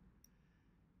alone.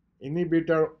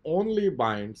 Inhibitor only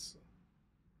binds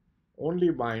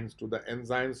to the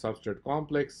enzyme substrate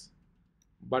complex,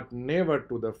 but never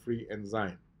to the free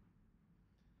enzyme.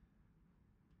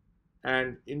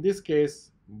 And in this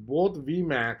case, both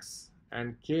Vmax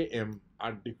and Km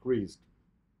are decreased.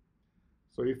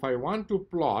 So if I want to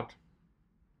plot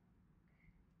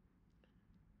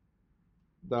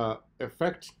the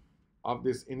effect of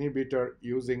this inhibitor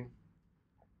using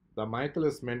the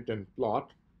Michaelis-Menten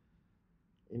plot,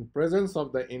 in presence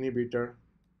of the inhibitor,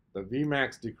 the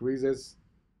Vmax decreases,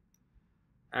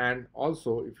 and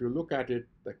also if you look at it,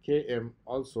 the Km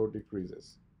also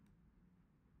decreases.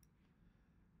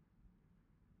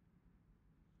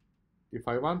 If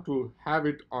I want to have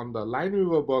it on the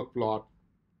Lineweaver-Burke plot,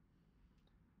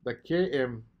 the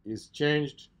Km is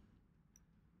changed,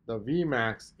 the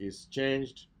Vmax is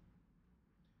changed,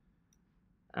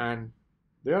 and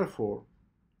therefore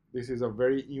this is a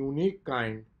very unique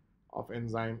kind of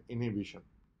enzyme inhibition.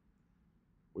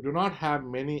 We do not have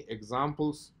many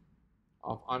examples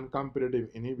of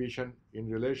uncompetitive inhibition in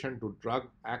relation to drug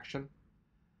action,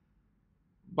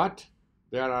 but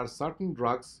there are certain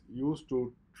drugs used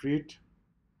to treat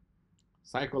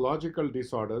psychological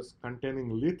disorders containing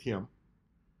lithium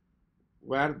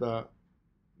where the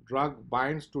drug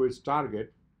binds to its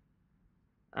target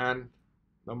and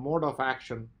the mode of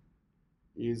action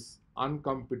is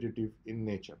uncompetitive in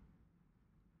nature.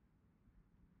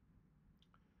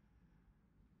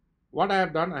 What I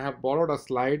have done, I have borrowed a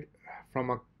slide from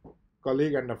a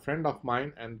colleague and a friend of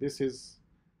mine, and this is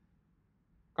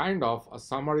kind of a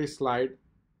summary slide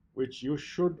which you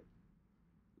should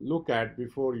look at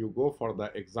before you go for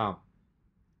the exam.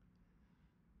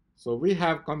 So we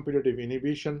have competitive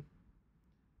inhibition,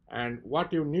 and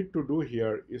what you need to do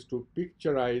here is to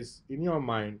picturize in your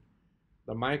mind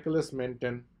the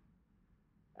Michaelis-Menten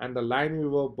and the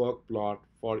Lineweaver-Burke plot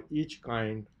for each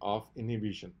kind of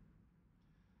inhibition.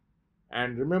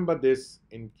 And remember this,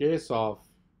 in case of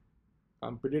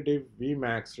competitive,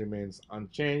 Vmax remains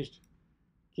unchanged,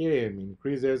 Km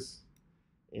increases.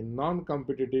 In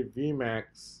non-competitive,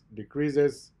 Vmax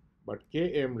decreases, but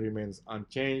Km remains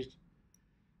unchanged.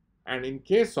 And in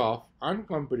case of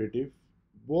uncompetitive,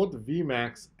 both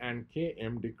Vmax and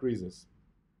Km decreases.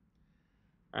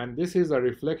 And this is a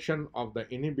reflection of the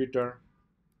inhibitor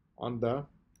on the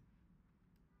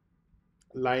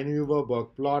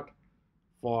Lineweaver-Burke plot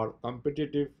for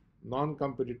competitive,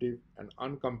 non-competitive, and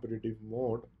uncompetitive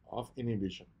mode of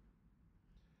inhibition.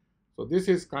 So this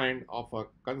is kind of a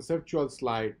conceptual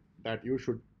slide that you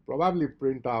should probably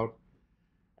print out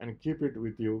and keep it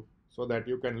with you so that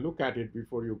you can look at it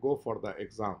before you go for the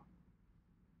exam.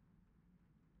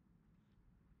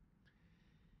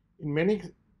 In many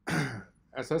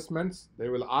assessments, they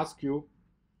will ask you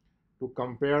to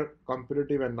compare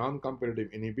competitive and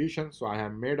non-competitive inhibition. So I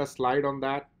have made a slide on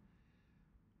that.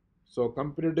 So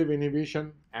competitive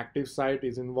inhibition, active site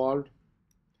is involved.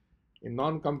 In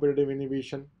non-competitive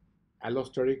inhibition,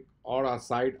 allosteric or a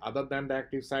site other than the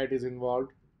active site is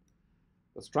involved.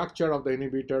 The structure of the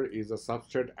inhibitor is a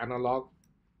substrate analog.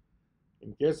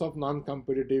 In case of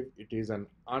non-competitive, it is an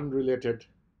unrelated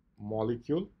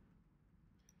molecule.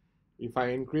 If I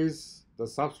increase the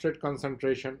substrate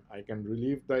concentration, I can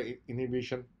relieve the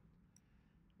inhibition.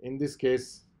 In this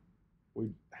case,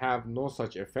 we have no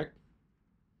such effect.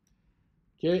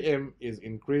 Km is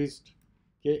increased,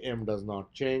 Km does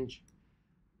not change,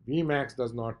 Vmax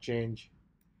does not change,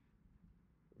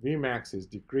 Vmax is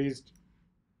decreased.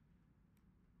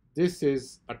 This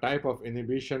is a type of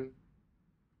inhibition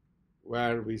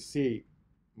where we see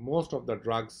most of the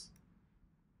drugs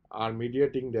are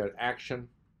mediating their action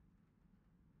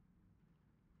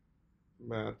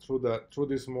through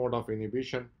this mode of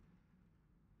inhibition.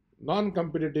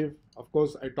 Non-competitive, of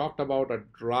course, I talked about a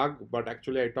drug, but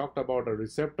actually I talked about a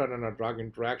receptor and a drug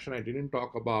interaction. I didn't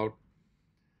talk about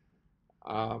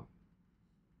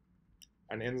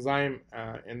an enzyme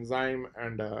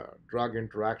and a drug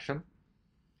interaction.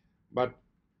 But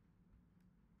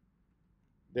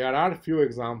there are few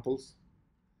examples,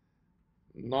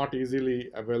 not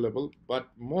easily available, but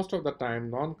most of the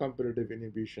time non-competitive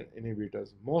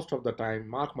inhibitors, most of the time,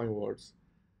 mark my words,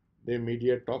 they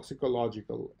mediate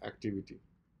toxicological activity.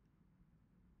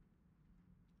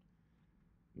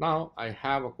 Now I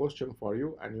have a question for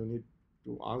you and you need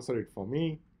to answer it for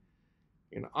me.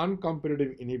 In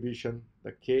uncompetitive inhibition,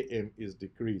 the Km is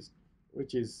decreased,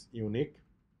 which is unique.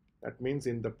 That means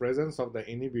in the presence of the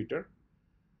inhibitor,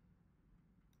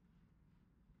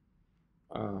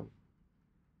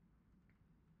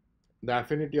 the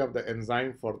affinity of the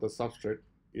enzyme for the substrate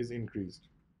is increased.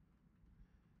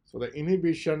 So the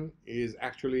inhibitor is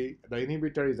actually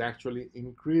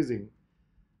increasing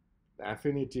the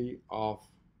affinity of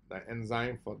the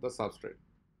enzyme for the substrate.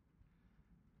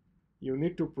 You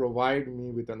need to provide me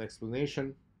with an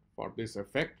explanation for this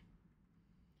effect.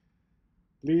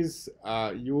 Please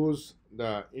use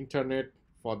the internet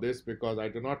for this because I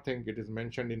do not think it is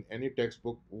mentioned in any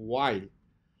textbook why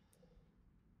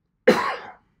the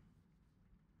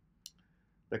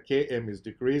Km is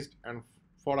decreased. And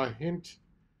for a hint,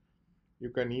 you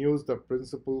can use the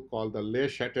principle called the Le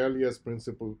Chatelier's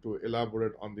principle to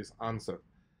elaborate on this answer.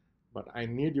 But I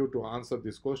need you to answer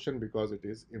this question because it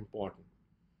is important.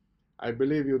 I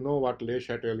believe you know what Le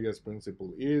Chatelier's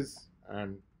principle is,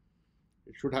 and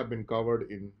it should have been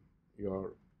covered in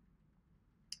your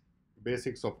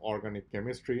basics of organic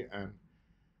chemistry, and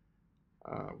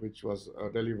which was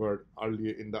delivered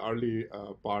in the early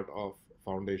part of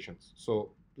foundations.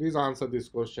 So please answer this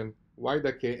question, why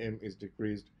the Km is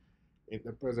decreased in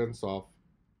the presence of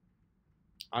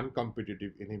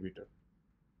uncompetitive inhibitor.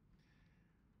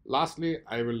 Lastly,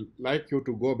 I will like you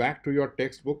to go back to your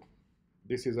textbook.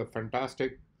 This is a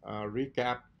fantastic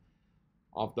recap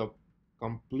of the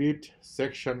complete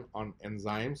section on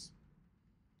enzymes.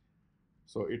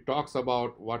 So it talks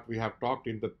about what we have talked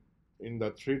in the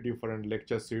 3 different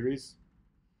lecture series.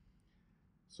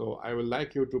 So I would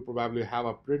like you to probably have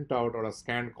a printout or a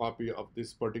scanned copy of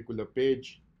this particular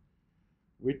page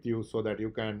with you so that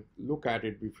you can look at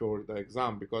it before the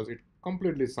exam, because it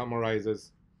completely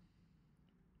summarizes.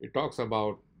 It talks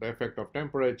about the effect of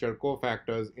temperature,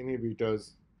 cofactors,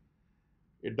 inhibitors.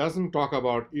 It doesn't talk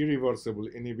about irreversible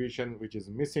inhibition, which is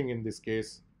missing in this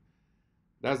case.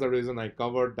 That's the reason I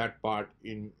covered that part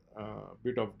in a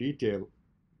bit of detail.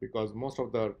 because most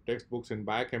of the textbooks in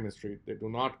biochemistry, they do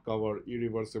not cover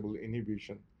irreversible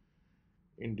inhibition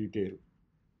in detail.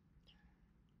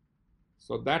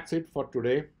 So that's it for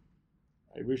today.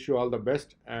 I wish you all the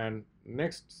best, and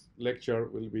next lecture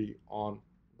will be on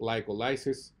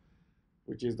glycolysis,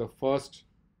 which is the first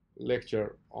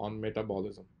lecture on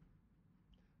metabolism.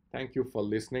 Thank you for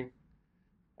listening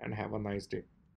and have a nice day.